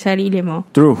pre-pressure mo yung sarili mo.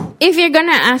 True. If you're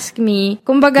gonna ask me,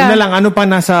 kumbaga... Yun na lang, ano pa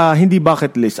nasa, hindi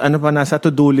bucket list, ano pa nasa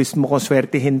to-do list mo kung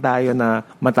swertihin tayo na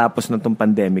matapos na tong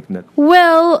pandemic na?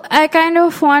 Well, I kind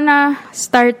of wanna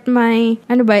start my,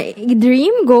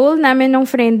 dream goal namin nung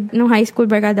friend, nung high school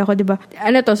barkada ko, diba?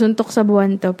 Suntok sa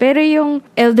buwan to. Pero yung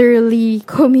elderly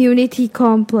community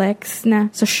complex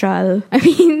na social. I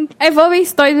mean, I've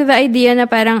always toyed with the idea na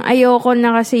parang ayoko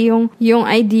na kasi yung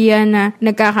idea na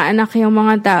nagkakaanak yung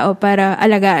mga tao para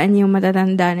alagaan yung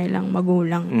matatanda nilang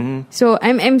magulang. Mm-hmm. So,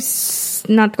 I'm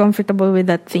not comfortable with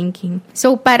that thinking.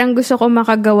 So, parang gusto ko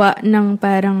makagawa ng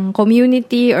parang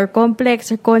community or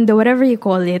complex or condo, whatever you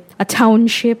call it, a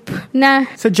township na...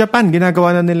 Sa Japan,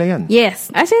 ginagawa na nila yan. Yes.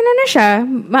 As in, siya,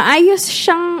 maayos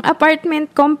siyang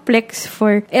apartment complex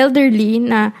for elderly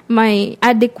na may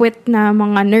adequate na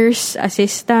mga nurse,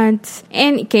 assistants,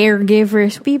 and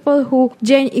caregivers, people who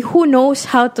knows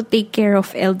how to take care of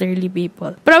elderly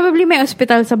people. Probably may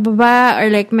hospital sa baba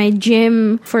or like may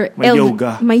gym for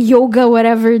may yoga,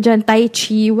 whatever dyan, tai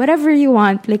chi, whatever you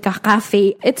want, like a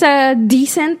cafe. It's a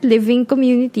decent living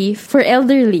community for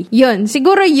elderly. Yun,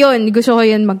 siguro yun, gusto ko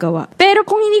yun magawa. Pero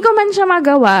kung hindi ko man siya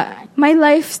magawa, my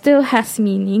life still has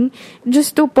meaning.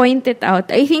 Just to point it out,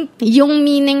 I think yung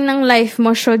meaning ng life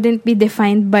mo shouldn't be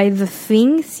defined by the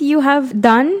things you have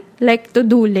done, like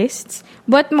to-do lists,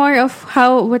 but more of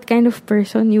what kind of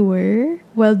person you were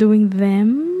while doing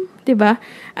them. Diba?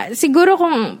 Siguro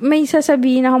kung may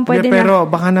sasabihin na kung pwede na... Pero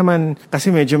baka naman, kasi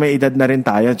medyo may edad na rin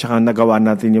tayo, tsaka nagawa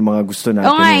natin yung mga gusto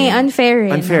natin. Unfair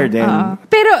rin. Unfair din.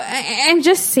 Pero I'm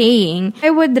just saying,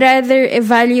 I would rather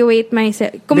evaluate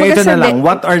myself. Ito na lang,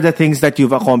 what are the things that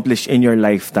you've accomplished in your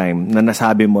lifetime na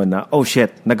nasabi mo na, oh shit,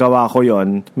 nagawa ko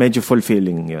yon, medyo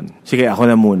fulfilling yon. Sige, ako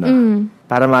na muna.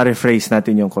 Para ma-rephrase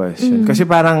natin yung question. Kasi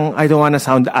parang, I don't wanna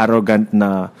sound arrogant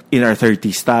na in our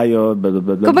 30s tayo, blah, blah,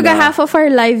 blah, blah. Kumbaga, half of our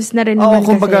lives na rin naman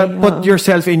kasi. Kumbaga, put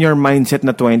yourself in your mindset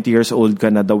na 20 years old ka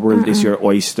na, the world is your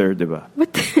oyster, di ba?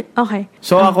 Okay.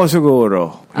 So, ako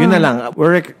siguro, yun na lang.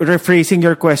 We're rephrasing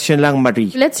your question lang,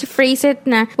 Marie. Let's phrase it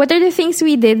na, what are the things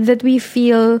we did that we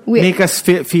feel... Make us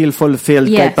feel fulfilled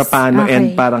kahit papano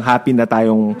and parang happy na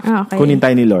tayong kunin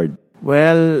tayo ni Lord.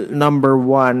 Well, number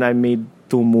 1, I made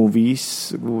 2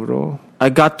 movies, siguro.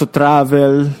 I got to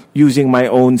travel using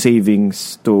my own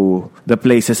savings to the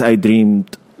places I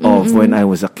dreamed of when I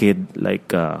was a kid,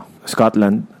 like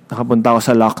Scotland. Nakapunta ako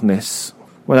sa Loch Ness.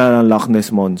 Wala lang Loch Ness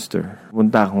Monster.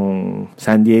 Punta akong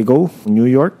San Diego, New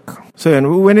York. So yun,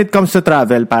 when it comes to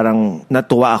travel, parang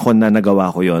natuwa ako na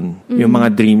nagawa ko yun. Yung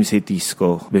mga dream cities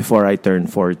ko before I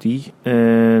turned 40.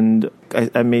 And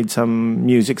I made some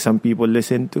music some people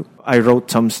listen to. I wrote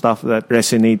some stuff that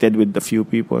resonated with a few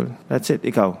people. That's it.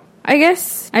 Ikaw? I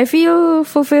guess I feel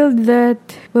fulfilled that,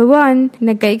 well, one,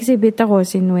 nagka-exhibit ako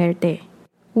si Nuerte.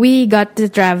 We got to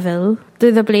travel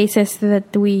to the places that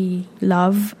we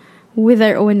love with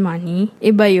our own money.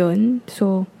 Iba yun.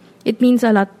 So, it means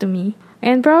a lot to me.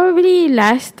 And probably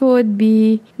last would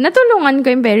be, natulungan ko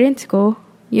yung parents ko,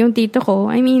 yung tito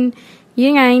ko. I mean,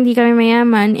 yun nga, hindi kami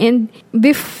mayaman. And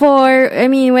before,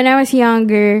 when I was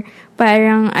younger,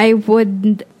 parang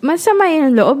masama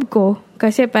yung loob ko.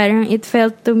 Kasi parang it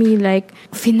felt to me like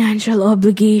financial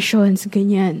obligations,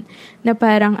 ganyan. Na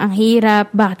parang ang hirap,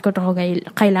 bakit ko ito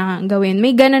kailangan gawin?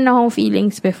 May ganun akong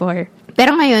feelings before.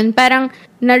 Pero ngayon, parang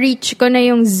na-reach ko na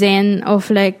yung zen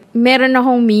of like, meron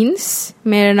akong means,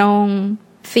 meron akong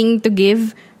thing to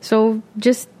give. So,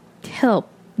 just help.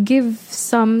 Give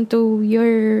some to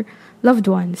your loved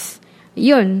ones.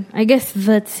 Yun, I guess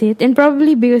that's it. And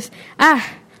probably because,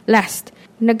 last,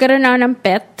 nagkaroon ako ng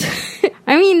pet.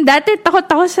 Dati takot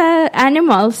ako sa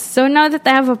animals. So now that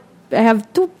I have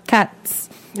 2 cats.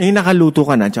 Nakaluto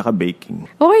ka na, tsaka baking.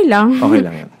 Okay lang. Okay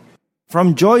lang yan.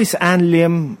 From Joyce Ann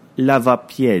Lim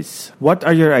Lavapiés, what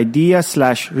are your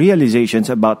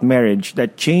ideas/realizations about marriage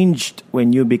that changed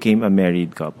when you became a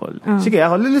married couple? Sige,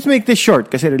 let's make this short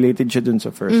kasi related siya dun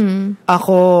sa first.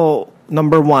 Ako,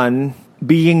 number one,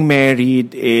 being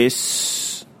married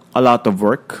is a lot of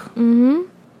work.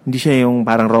 Hindi siya yung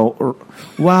parang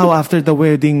wow, after the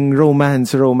wedding,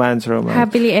 romance.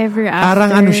 Happily ever after.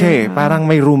 Parang ano siya parang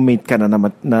may roommate ka na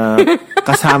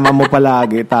kasama mo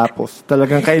palagi. Tapos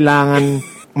talagang kailangan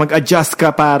mag-adjust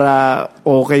ka para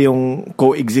okay yung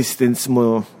coexistence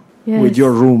mo with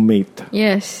your roommate.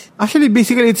 Yes. Actually,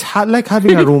 basically, it's like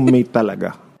having a roommate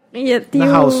talaga. Yet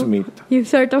na housemate. You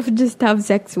sort of just have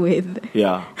sex with.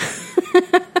 Yeah.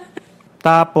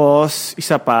 Tapos,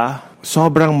 isa pa,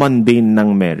 sobrang mundane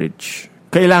ng marriage.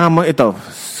 Kailangan mo ito.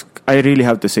 I really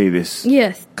have to say this.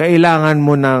 Yes. Kailangan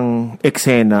mo ng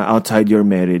eksena outside your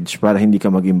marriage para hindi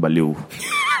ka maging baliw.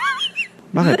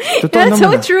 Bakit? Totoo That's naman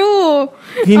so true.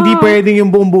 Hindi pwedeng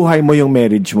yung buong buhay mo yung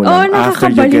marriage mo lang after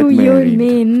you get married.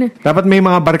 Yun, Dapat may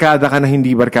mga barkada ka na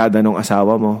hindi barkada ng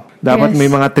asawa mo. Dapat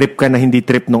may mga trip ka na hindi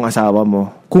trip ng asawa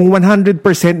mo. Kung 100%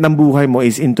 ng buhay mo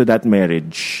is into that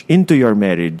marriage, into your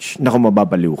marriage, naku,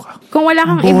 mababaliw ka. Kung wala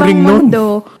kang Boring ibang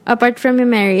mundo, apart from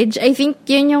your marriage, I think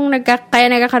yun yung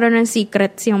kaya nagkakaroon ng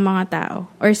secrets yung mga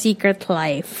tao. Or secret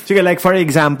life. Sige, like for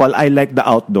example, I like the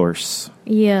outdoors.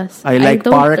 Yes. I like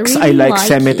parks, I like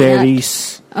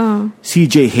cemeteries.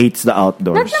 CJ hates the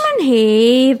outdoors. Not naman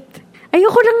hate.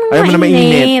 Ayoko lang Ayaw mo na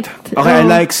mainit. Okay, I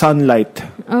like sunlight.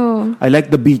 I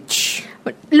like the beach.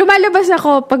 Lumalabas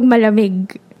ako pag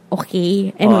malamig.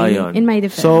 Okay. Anyway, in my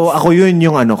defense. So, ako yun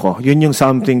yung ano ko. Yun yung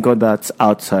something ko that's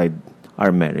outside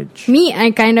our marriage. Me,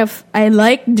 I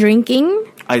like drinking.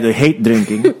 I hate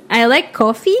drinking. I like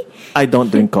coffee. I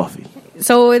don't drink coffee.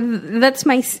 So, that's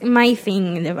my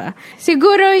thing, di ba?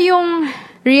 Siguro yung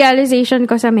realization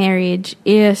ko sa marriage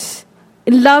is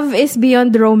love is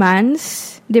beyond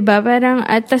romance. Di ba? Parang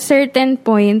at a certain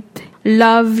point,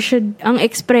 love ang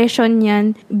expression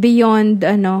niyan beyond,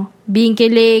 being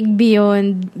kilig,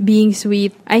 beyond being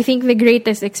sweet. I think the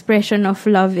greatest expression of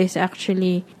love is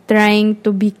actually trying to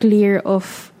be clear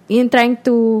of, trying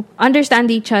to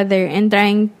understand each other and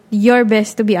trying your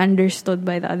best to be understood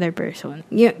by the other person.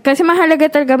 Kasi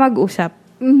mahalaga talaga mag-usap.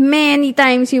 Many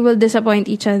times you will disappoint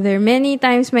each other. Many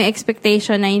times may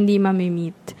expectation na hindi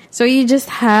mamimit. So you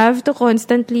just have to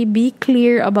constantly be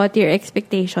clear about your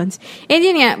expectations. And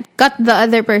yun nga, cut the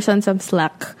other person some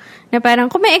slack. Na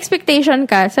parang kung may expectation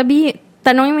ka,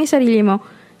 tanongin mo yung sarili mo,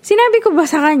 sinabi ko ba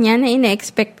sa kanya na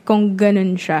ina-expect kong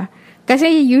ganun siya?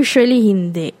 Kasi usually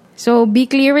hindi. So, be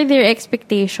clear with your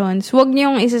expectations. Huwag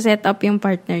niyong isa-set up yung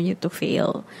partner niyo to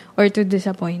fail or to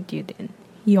disappoint you din.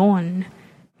 Yon.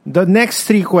 The next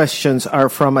 3 questions are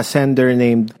from a sender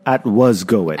named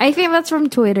 @wasgoit. I think that's from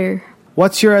Twitter.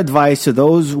 What's your advice to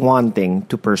those wanting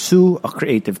to pursue a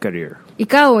creative career?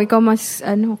 Ikaw mas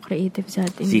creative sa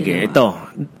atin. Sige, ito.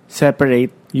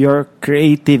 Separate your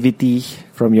creativity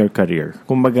from your career.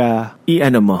 Kumbaga,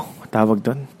 tawag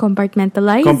doon?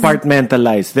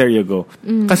 Compartmentalize. There you go.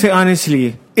 Kasi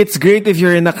honestly, it's great if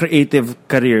you're in a creative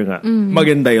career nga.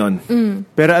 Maganda yon.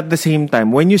 Pero at the same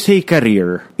time, when you say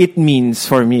career, it means,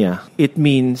 for me, it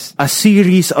means a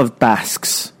series of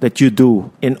tasks that you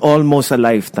do in almost a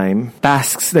lifetime.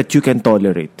 Tasks that you can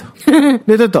tolerate.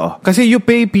 Dito to. Kasi you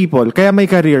pay people, kaya may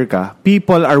career ka,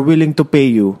 people are willing to pay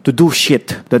you to do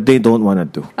shit that they don't wanna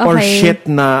do. Okay. Or shit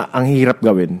na ang hirap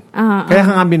gawin. Kaya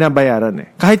ka nga binabayaran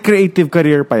Kahit creative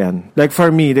career pa yan. Like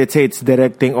for me, let's say it's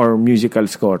directing or musical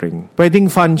scoring. Pwedeng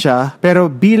fun siya, pero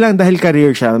bilang dahil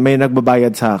career siya, may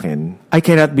nagbabayad sa akin, I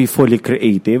cannot be fully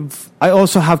creative. I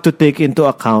also have to take into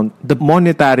account the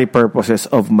monetary purposes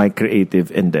of my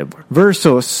creative endeavor.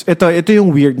 Versus, ito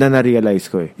yung weird na na-realize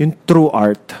ko Yung true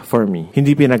art, for me,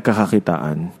 hindi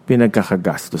pinagkakakitaan,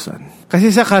 pinagkakagastusan.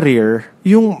 Kasi sa career,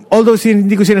 although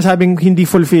hindi ko sinasabing hindi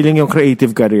fulfilling yung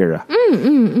creative career.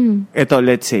 Ito,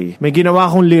 let's say, may ginawa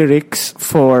akong lyrics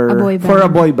for a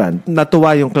boy band.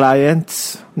 Natuwa yung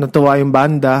clients, natuwa yung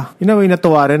banda. In a way,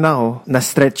 natuwa rin ako.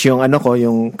 Na-stretch yung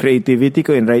yung creativity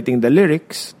ko in writing the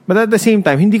lyrics. But at the same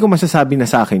time, hindi ko masasabi na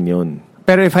sa akin yun.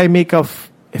 Pero if I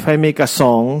make a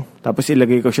song, tapos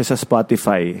ilagay ko siya sa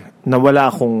Spotify, na wala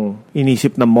akong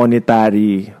inisip na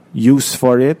monetary use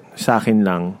for it, sa akin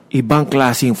lang, ibang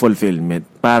klaseng fulfillment.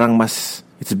 Parang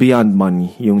it's beyond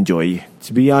money, yung joy.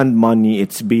 It's beyond money,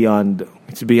 it's beyond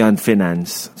It's beyond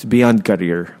finance. It's beyond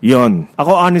career. Yon.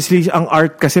 Ako honestly, ang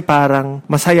art kasi parang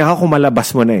masaya ka kung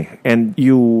malabas mo na eh. And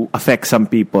you affect some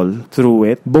people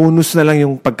through it. Bonus na lang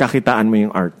yung pagkakitaan mo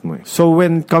yung art mo eh. So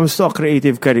when it comes to a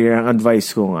creative career, ang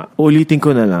advice ko nga, ulitin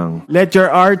ko na lang. Let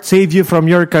your art save you from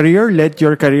your career. Let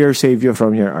your career save you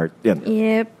from your art. Yan.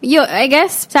 Yep. I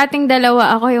guess sa ating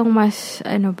dalawa ako yung mas,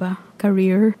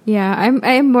 career. Yeah,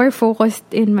 I'm more focused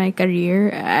in my career.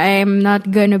 I'm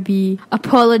not gonna be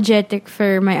apologetic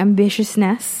for my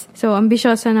ambitiousness. So,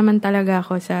 ambisyosa naman talaga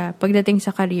ako sa pagdating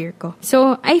sa career ko.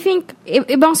 So, I think,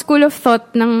 ibang school of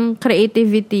thought ng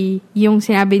creativity yung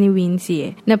sinabi ni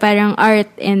Wincy na parang art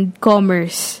and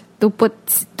commerce to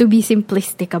be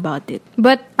simplistic about it.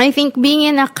 But I think being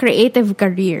in a creative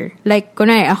career, like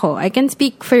kunwari ako, I can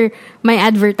speak for my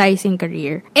advertising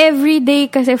career. Every day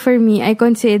kasi for me, I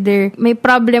consider may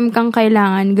problem kang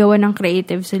kailangan gawa ng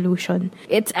creative solution.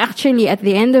 It's actually, at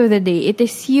the end of the day, it is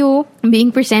you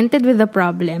being presented with a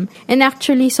problem and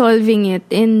actually solving it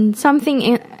in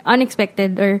something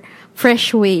unexpected or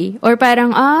fresh way. Or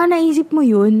parang, naisip mo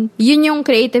yun. Yun yung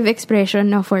creative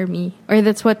expression na for me. Or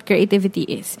that's what creativity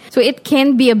is. So it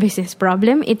can be a business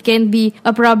problem. It can be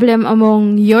a problem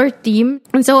among your team.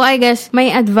 And so I guess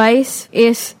my advice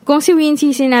is, kung si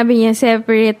Wincy sinabi niya,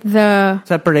 separate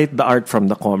the art from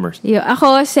the commerce.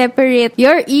 Ako, separate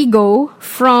your ego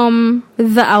from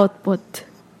the output.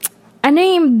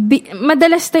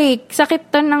 Madalas to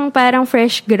sakit to ng parang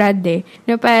fresh grad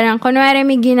na parang, kunwari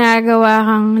may ginagawa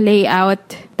kang layout,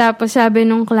 tapos sabi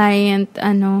nung client,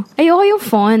 ayoko yung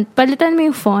font, palitan mo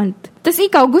yung font. Tapos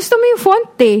ikaw, gusto mo yung font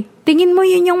tingin mo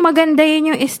yun yung maganda,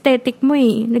 yun yung aesthetic mo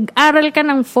Nag-aral ka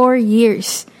ng 4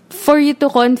 years for you to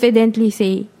confidently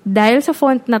say, dahil sa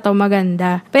font na to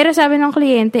maganda. Pero sabi ng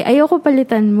kliyente, ayoko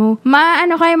palitan mo.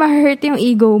 Ma-hurt yung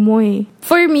ego mo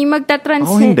For me, magta-transcend.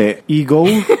 Ako hindi. Ego?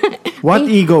 What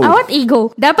ego? What ego?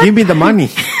 Dapat... Give me the money.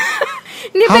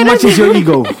 How much is your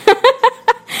ego?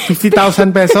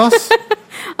 50,000 pesos?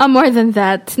 More than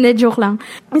that. Joke lang.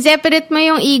 Separate mo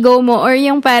yung ego mo or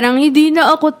yung parang, hindi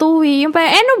na ako to Yung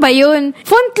parang, ano ba yun?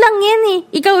 Font lang yan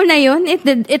Ikaw na yun.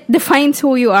 It defines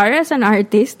who you are as an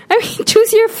artist. I mean, choose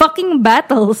your fucking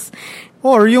battles.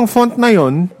 Or yung font na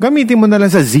yun, gamitin mo na lang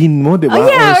sa zine mo, di ba? Oh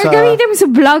yeah, or gamitin mo sa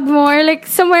blog mo or like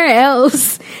somewhere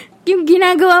else. Yung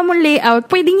ginagawa mong layout,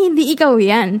 pwedeng hindi ikaw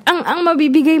yan. Ang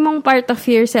mabibigay mong part of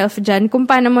yourself dyan, kung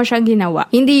paano mo siya ginawa.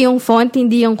 Hindi yung font,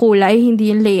 hindi yung kulay, hindi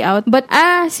yung layout. But,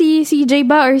 si CJ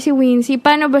ba or si Wincy,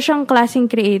 paano ba siyang klaseng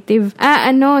creative?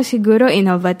 Siguro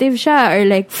innovative siya or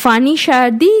like funny siya.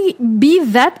 Be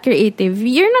that creative.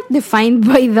 You're not defined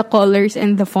by the colors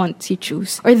and the fonts you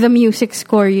choose or the music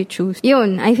score you choose.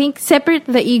 Yun, I think separate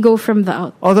the ego from the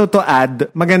out. Although to add,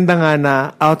 maganda nga na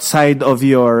outside of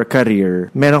your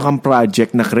career, meron kang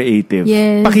project na creative.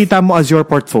 Yes. Pakita mo as your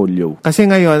portfolio. Kasi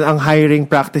ngayon, ang hiring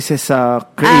practices sa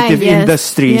creative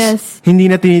industries,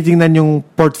 hindi na tinitingnan yung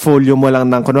portfolio mo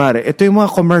lang ng, kunwari, ito yung mga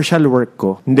commercial work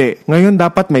ko. Hindi. Ngayon,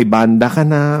 dapat may banda ka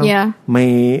na,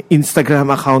 may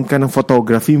Instagram account ka ng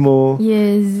photography mo.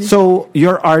 Yes. So,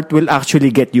 your art will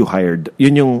actually get you hired.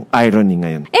 Yun yung irony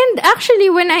ngayon. And actually,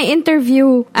 when I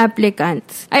interview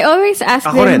applicants, I always ask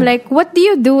them, like, what do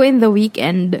you do in the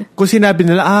weekend? Kung sinabi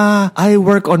nila, I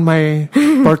work on my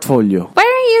portfolio.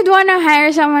 Parang you'd wanna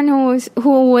hire someone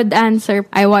who would answer,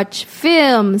 I watch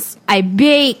films, I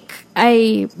bake,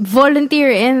 I volunteer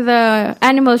in the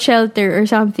animal shelter or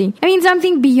something. I mean,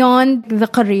 something beyond the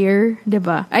career,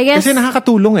 diba? I guess... Kasi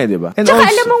nakakatulong diba? And tsaka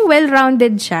alam mong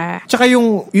well-rounded siya. Tsaka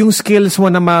yung skills mo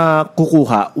na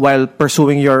makukuha while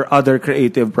pursuing your other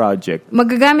creative project.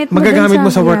 Magagamit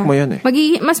mo sa work mo yun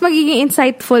Mas magiging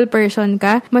insightful person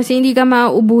ka. Mas hindi ka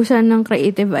mauubusan ng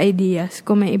creative ideas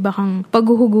kung may iba kang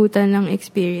paghuhugutan ng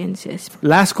experiences.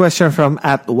 Last question from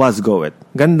 @wasgoit.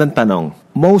 Gandang tanong.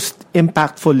 Most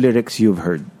impactful lyrics you've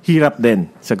heard? Hirap din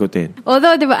sagutin.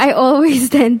 Although, diba, I always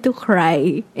tend to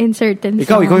cry in certain songs.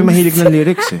 Ikaw yung mahilig ng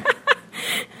lyrics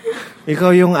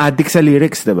Ikaw yung addict sa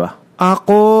lyrics, diba?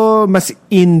 Ako, mas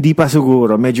indie pa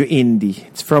siguro. Medyo indie.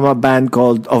 It's from a band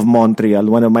called Of Montreal,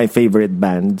 one of my favorite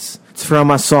bands. It's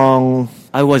from a song,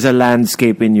 I Was a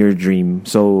Landscape in Your Dream.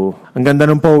 So, ang ganda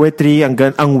ng poetry, ang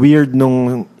weird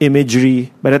nung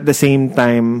imagery, but at the same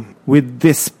time, with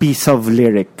this piece of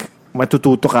lyric,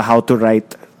 matututo ka how to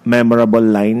write memorable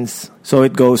lines. So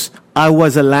it goes, I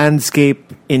was a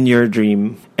landscape in your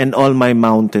dream and all my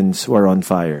mountains were on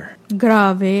fire.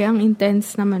 Grabe, ang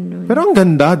intense naman nun. Pero ang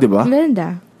ganda, di ba? Ang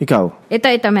ganda. Ikaw?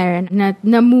 Ito, meron.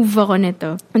 Na-move ako nito.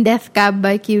 Death Cab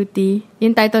by Cutie.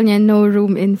 Yung title niya, No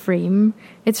Room in Frame.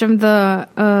 It's from the...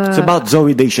 It's about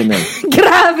Zooey Deschanel.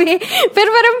 Grabe! Pero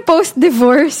parang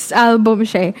post-divorce album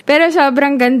siya eh. Pero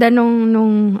sobrang ganda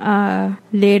nung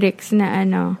lyrics na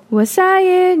Was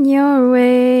I in your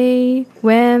way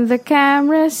when the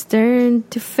cameras turned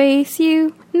to face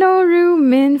you? No room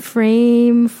in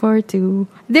frame for two.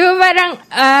 Di ba parang,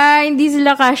 hindi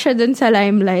sila kasya dun sa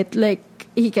limelight. Like,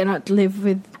 he cannot live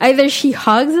with... Either she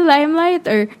hugs the limelight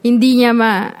or hindi niya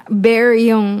ma-bear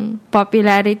yung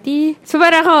popularity. So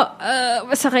parang ako,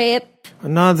 masakit.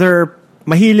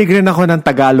 Mahilig rin ako ng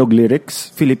Tagalog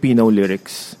lyrics, Filipino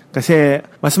lyrics. Kasi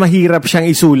mas mahirap siyang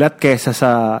isulat kesa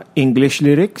sa English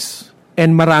lyrics.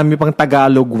 And marami pang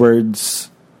Tagalog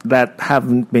words that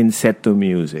haven't been set to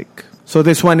music. So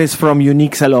this one is from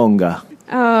Unique Salonga.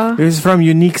 This is from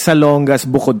Unique Salonga's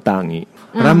Bukod Tangi.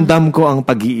 Ramdam ko ang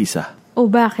pag-iisa. Oh,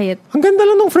 bakit? Ang ganda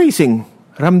lang ng phrasing.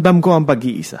 Ramdam ko ang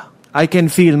pag-iisa. I can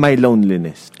feel my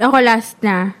loneliness. Ako last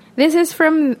na. This is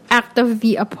from Act of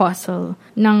the Apostle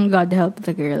ng God Help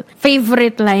the Girl.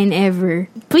 Favorite line ever.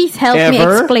 Please help me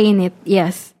explain it.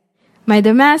 Yes. My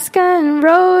Damascus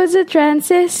road's a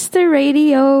transistor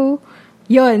radio.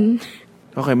 Yon.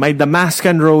 Okay, my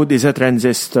Damascus road is a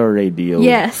transistor radio.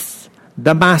 Yes.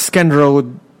 Damascus road,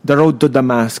 the road to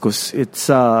Damascus, it's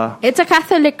a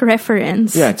Catholic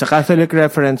reference. Yeah, it's a Catholic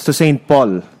reference to St.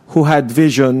 Paul, who had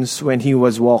visions when he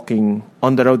was walking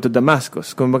on the road to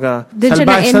Damascus. Kumbaga,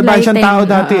 salbay siyang tao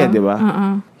dati di ba?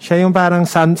 Siya yung parang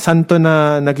santo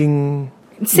na naging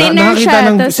sinner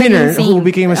siya. Sinner who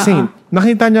became a saint.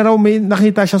 Nakita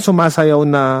siyang sumasayaw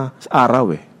na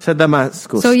araw sa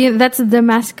Damascus. So that's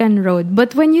Damascus Road.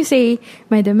 But when you say,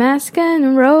 my Damascus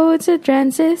road's a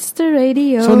transistor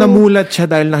radio. So namulat siya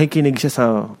dahil nakikinig siya sa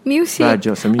music.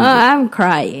 Radyo, sa music. I'm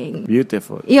crying.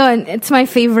 Beautiful. Yun, it's my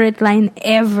favorite line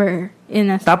ever.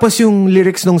 Tapos yung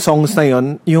lyrics ng songs na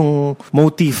yon, yung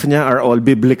motif niya are all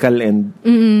biblical and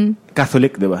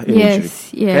Catholic, di ba?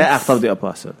 Yes. Kaya Act of the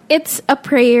Apostle. It's a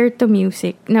prayer to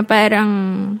music na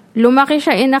parang lumaki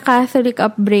siya in a Catholic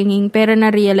upbringing pero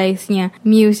na-realize niya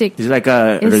music is like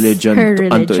a religion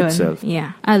unto itself.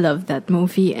 Yeah. I love that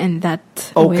movie and that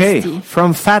Okay. OST.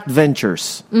 From Fat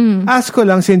Ventures. Ask ko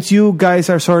lang, since you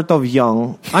guys are sort of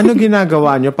young, ano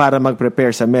ginagawa nyo para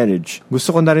mag-prepare sa marriage?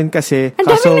 Gusto ko na rin kasi,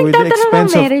 kaso with the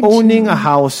expense of owning a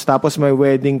house tapos may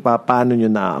wedding pa, paano nyo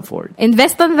na-afford?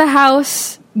 Invest on the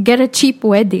house. Get a cheap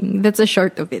wedding. That's the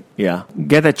short of it. Yeah.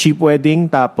 Get a cheap wedding.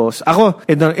 Tapos,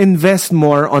 invest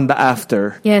more on the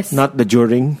after. Yes. Not the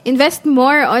during. Invest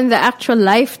more on the actual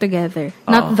life together.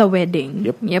 Not the wedding.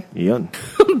 Yep. Yun.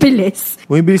 Bilis.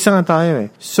 Bilis nga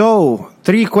tayo So,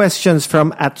 3 questions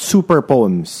from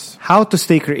 @superpoems. How to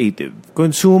stay creative?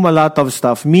 Consume a lot of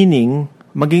stuff, meaning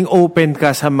maging open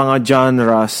ka sa mga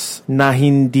genres na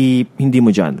hindi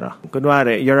mo genre.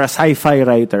 Kunwari, you're a sci-fi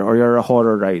writer or you're a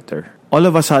horror writer. All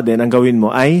of a sudden, ang gawin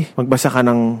mo ay magbasa ka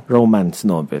ng romance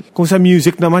novel. Kung sa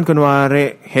music naman,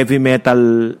 kunwari, heavy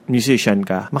metal musician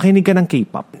ka, makinig ka ng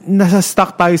K-pop.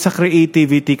 Nasa-stuck tayo sa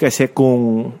creativity kasi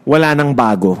kung wala nang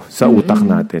bago sa utak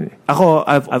natin. Ako,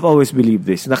 I've always believed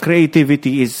this, na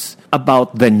creativity is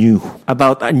about the new,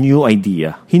 about a new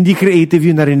idea. Hindi creative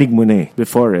yung narinig mo na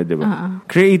before, di ba?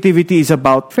 Creativity is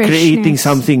about creating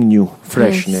something new,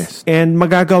 freshness. Yes. And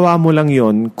magagawa mo lang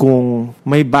yon kung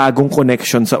may bagong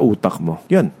connection sa utak mo.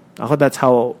 Yun. Ako, that's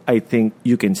how I think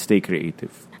you can stay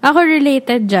creative. Ako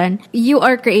related dyan, you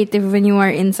are creative when you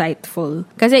are insightful.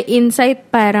 Kasi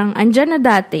insight parang andyan na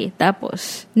dati,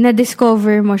 tapos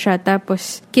na-discover mo siya,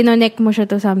 tapos kinonect mo siya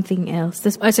to something else.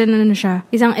 Tapos siya,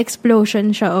 isang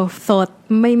explosion siya of thought.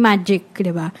 May magic,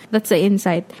 di ba? That's the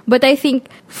insight. But I think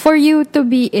for you to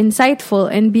be insightful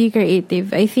and be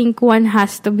creative, I think one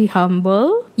has to be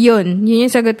humble. Yun yung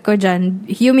sagot ko dyan.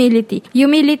 Humility.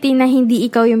 Humility na hindi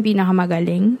ikaw yung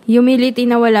pinakamagaling. Humility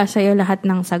na wala sa'yo lahat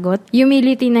ng sagot.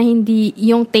 Humility na hindi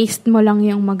yung taste mo lang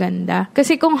yung maganda.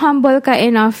 Kasi kung humble ka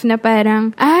enough na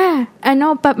parang,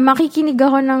 makikinig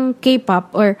ako ng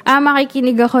K-pop or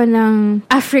makikinig ako ng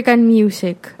African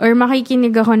music or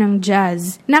makikinig ako ng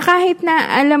jazz. Na kahit na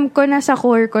alam ko na sa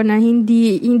core ko na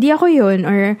hindi ako yun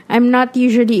or I'm not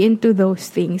usually into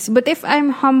those things. But if I'm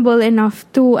humble enough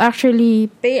to actually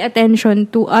pay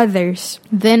attention to others,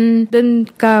 then dun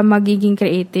ka magiging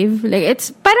creative. Like,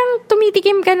 it's parang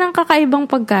tumitikim ka ng kakaibang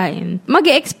pagkain.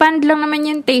 Mag-expand lang naman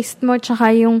yung taste mo tsaka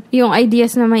yung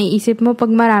ideas na maiisip mo pag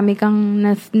marami kang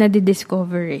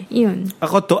nadidiscover Yun.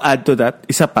 Ako, to add to that,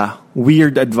 isa pa,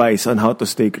 weird advice on how to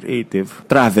stay creative,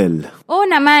 travel. Oo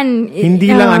naman.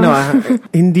 Hindi lang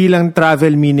hindi lang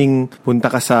travel meaning punta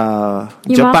ka sa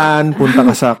Japan, punta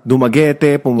ka sa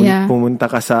Dumaguete, pumunta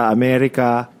ka sa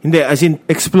America. Hindi, as in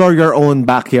explore your own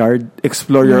backyard,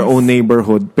 explore your own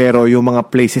neighborhood, pero yung mga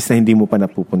places na hindi mo pa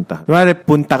napupunta. Kunwari,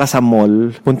 punta ka sa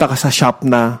mall, punta ka sa shop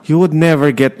na you would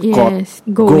never get caught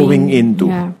going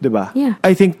into. Yeah. Diba? Yeah.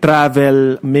 I think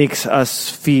travel makes us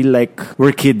feel like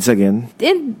we're kids again.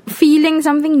 And feeling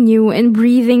something new and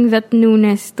breathing that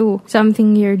newness to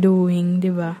something you're doing,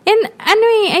 diba? And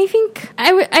I think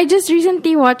I just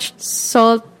recently watched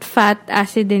Salt, Fat,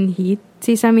 Acid, and Heat,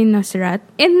 si Samin Nosrat.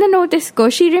 And na-notice ko,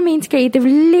 she remains creative.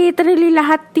 Literally,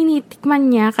 lahat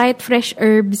tinitikman niya. Kahit fresh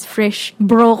herbs, fresh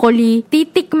broccoli,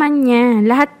 titikman niya.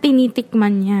 Lahat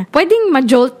tinitikman niya. Pwedeng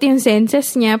ma-jolt yung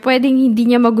senses niya. Pwedeng hindi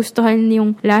niya magustuhan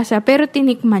yung lasa. Pero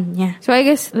tinikman niya. So, I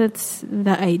guess that's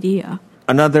the idea.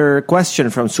 Another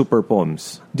question from Super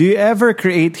Poems. Do you ever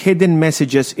create hidden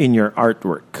messages in your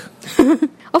artwork?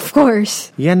 Of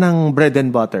course. Yan ang bread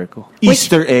and butter ko.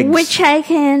 Easter eggs. Which I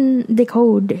can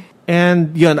decode.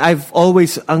 And yun, I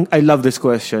love this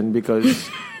question because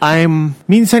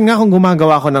minsan nga kung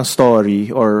gumagawa ko ng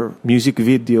story or music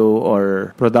video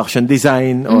or production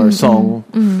design or song,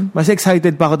 mas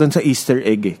excited pa ako dun sa Easter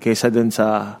egg kaysa dun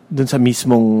sa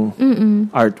mismong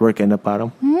artwork na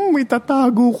parang, may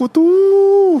tatago ko to.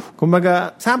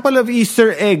 Kumbaga, sample of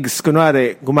Easter eggs,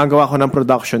 kunwari, gumagawa ako ng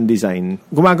production design,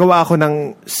 gumagawa ako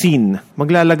ng scene,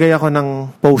 maglalagay ako ng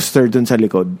poster dun sa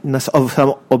likod na some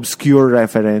obscure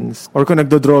reference. Or kung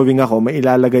nagdo-drawing ako, may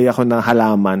ilalagay ako ng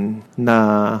halaman na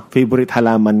favorite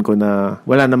halaman ko na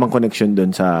wala namang connection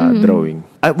dun sa drawing.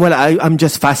 I'm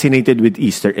just fascinated with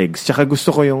Easter eggs. Tsaka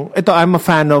gusto ko I'm a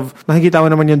fan of, nakikita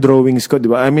ko naman yung drawings ko, di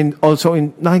ba? I mean, also,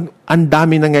 ang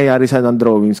dami nangyayari sa ng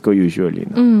drawings ko usually.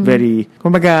 No? Very,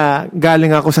 kumbaga,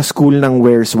 galing ako sa school ng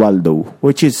Where's Waldo,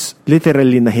 which is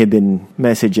literally na hidden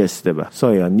messages, di ba? So,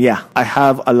 yun, yeah. I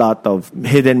have a lot of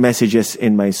hidden messages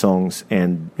in my songs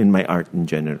and in my art in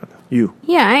general. You?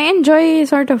 Yeah, I enjoy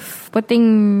sort of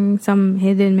putting some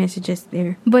hidden messages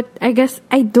there. But I guess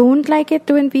I don't like it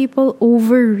when people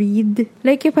overread.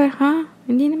 Like, yung parang,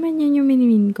 hindi naman yun yung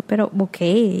minimin ko, pero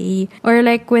okay. Or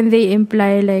like, when they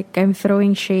imply like, I'm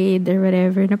throwing shade or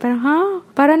whatever, na parang,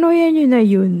 paranoia nyo na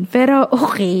yun. Pero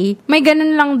okay. May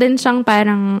ganun lang din siyang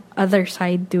parang other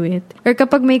side to it. Or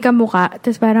kapag may kamuka,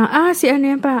 tapos parang, si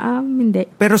ano yan pa, hindi.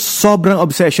 Pero sobrang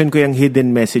obsession ko yung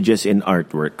hidden messages in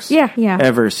artworks. Yeah.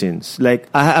 Ever since. Like,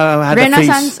 I had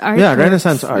Renaissance art. Yeah,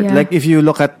 Renaissance art. Yeah. Like, if you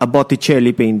look at a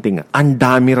Botticelli painting, ang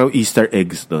dami raw Easter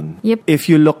eggs dun. Yep. If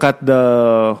you look at the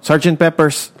Sgt.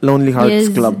 Pepper's Lonely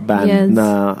Hearts Club Band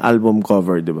na album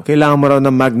cover, diba? Kailangan mo raw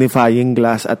ng magnifying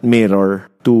glass at mirror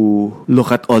to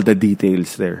look at all the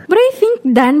details there. But I think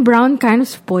Dan Brown kind of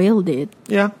spoiled it.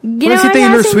 Yeah. Ginawa si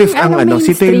Taylor niya Swift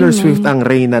si Taylor Swift ang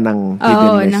reyna ng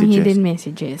hidden messages. ng hidden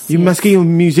messages. Yung maski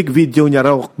yung music video niya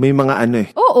raw, may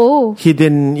mga Oo.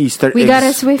 hidden Easter eggs. We got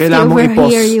a Swiftie Kailangan over mong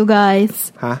i-pause. here, you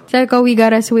guys. Ha? Sabi ko, we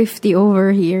got a Swiftie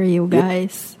over here, you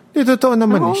guys. Totoo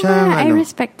naman. Siya I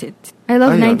respect it. I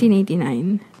love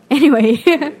 1989.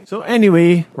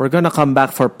 Anyway, we're gonna come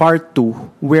back for part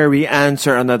 2 where we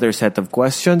answer another set of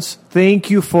questions. Thank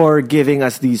you for giving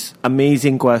us these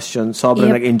amazing questions.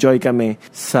 Sobrang nag-enjoy kami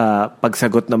sa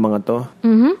pagsagot ng mga to.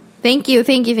 Thank you,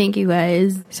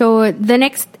 guys. So, the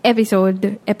next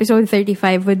episode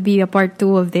 35, would be a part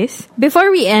 2 of this.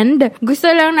 Before we end, gusto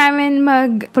lang namin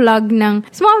mag-plug ng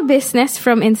small business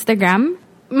from Instagram.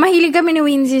 Mahilig kami ni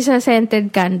Winzy sa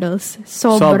scented candles.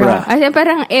 Sobra. As in,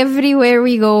 parang everywhere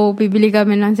we go, bibili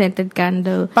kami ng scented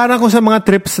candle. Parang kung sa mga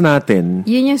trips natin,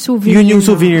 yun yung souvenir. Yun yung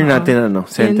souvenir natin,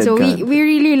 scented so candle. we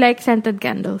really like scented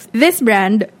candles. This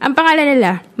brand, ang pangalan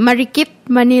nila, Marikit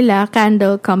Manila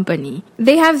Candle Company.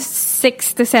 They have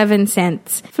 6 to 7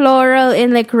 scents. Floral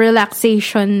and like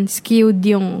relaxation skewed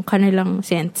yung kanilang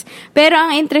scents. Pero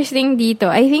ang interesting dito,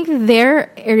 I think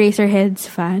they're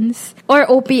Eraserheads fans or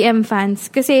OPM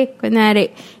fans. Kasi,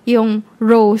 kunwari, yung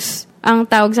Rose, ang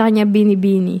tawag sa kanya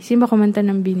Binibini. Sino ba kumanta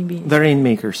ng Binibini? The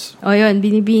Rainmakers. O yun,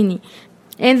 Binibini.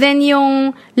 And then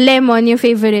yung Lemon, yung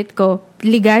favorite ko,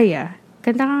 Ligaya.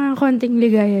 Kanta ka nga konting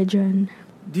Ligaya dyan.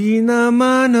 Di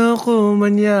naman ako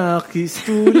manyakis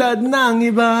tulad ng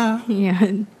iba.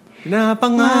 Yan.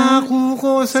 Napangako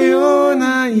ko sa'yo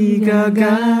na igagalang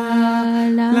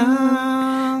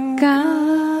ka.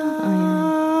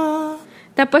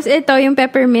 Tapos ito, yung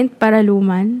peppermint para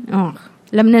luman.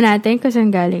 Alam na natin kung saan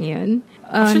galing yun.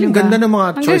 Actually, ang ganda ng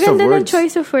mga choice of words. Ang ganda ng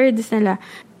choice of words nila.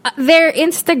 Their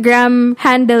Instagram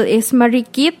handle is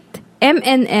Marikit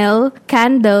MNL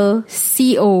Candle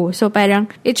CO. So parang,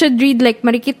 it should read like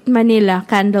Marikit Manila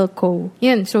Candle Co.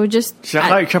 Yun, so just...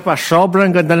 Siya pa,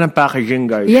 sobrang ganda ng packaging,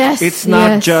 guys. Yes, it's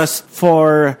not yes. just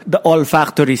for the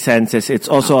olfactory senses, it's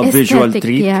also a visual Aesthetic,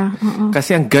 treat. yeah.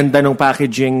 Kasi ang ganda ng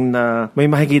packaging na may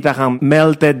makikita kang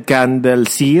melted candle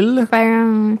seal.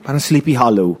 Parang Sleepy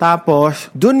Hollow.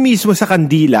 Tapos, dun mismo sa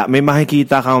kandila, may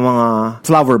makikita kang mga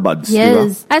flower buds.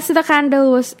 yes. As the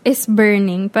candle is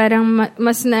burning, parang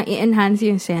mas na-enhance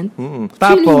yung scent.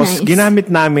 Tapos, really nice. ginamit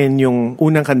namin yung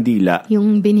unang kandila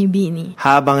Yung binibini.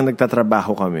 habang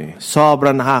nagtatrabaho kami.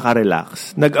 Sobrang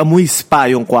nakaka-relax. Nag-amoy spa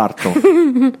yung kwarto.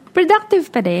 Productive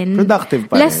pa rin. Productive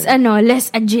pa less, rin. less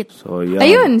agit. So, yan.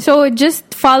 Ayun. So, just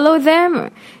follow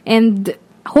them and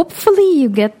hopefully you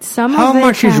get some How of their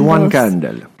much is one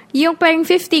candles. candle? Yung parang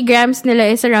 50 grams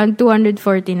nila is around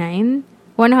 249.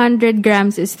 100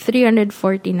 grams is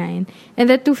 349. And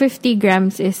the 250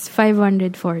 grams is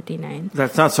 549.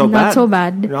 That's not so Not bad. so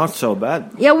bad. Not so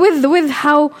bad. Yeah, with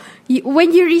how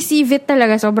when you receive it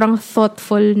talaga sobrang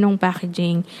thoughtful nung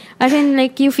packaging. As in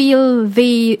like you feel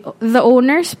the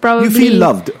owners probably You feel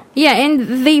loved. Yeah,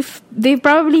 and they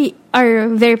probably are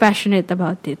very passionate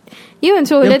about it. Yun,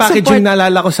 so Yung let's packaging support.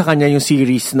 naalala ko sa kanya yung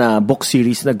book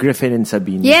series na Griffin and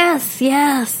Sabine. Yes.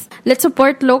 Let's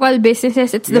support local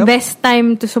businesses. It's the Yep. best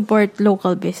time to support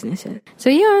local businesses. So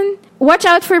yun. Watch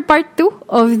out for part 2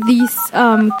 of these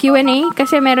Q&A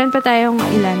kasi meron pa tayong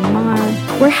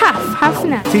we're half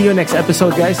na. See you next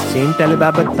episode, guys. Same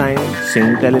Telebabad time,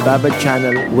 same Telebabad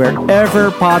channel, wherever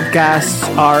podcasts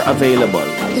are available.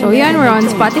 So yun, we're on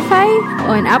Spotify,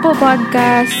 on Apple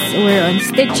Podcasts, we're on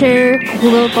Stitcher,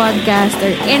 Google Podcasts,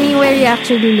 or anywhere you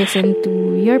actually listen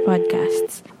to your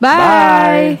podcasts.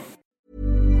 Bye!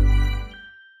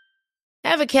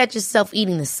 Ever catch yourself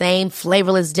eating the same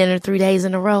flavorless dinner 3 days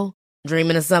in a row?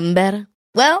 Dreaming of something better?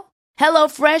 Well,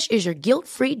 HelloFresh is your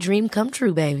guilt-free dream come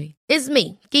true, baby. It's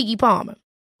me, Keke Palmer.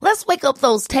 Let's wake up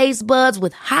those taste buds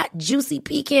with hot, juicy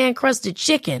pecan-crusted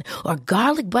chicken or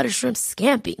garlic butter shrimp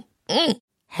scampi.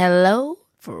 Hello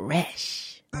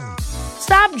Fresh.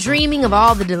 Stop dreaming of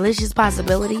all the delicious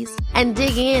possibilities and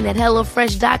dig in at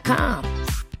HelloFresh.com.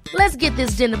 Let's get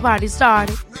this dinner party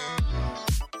started.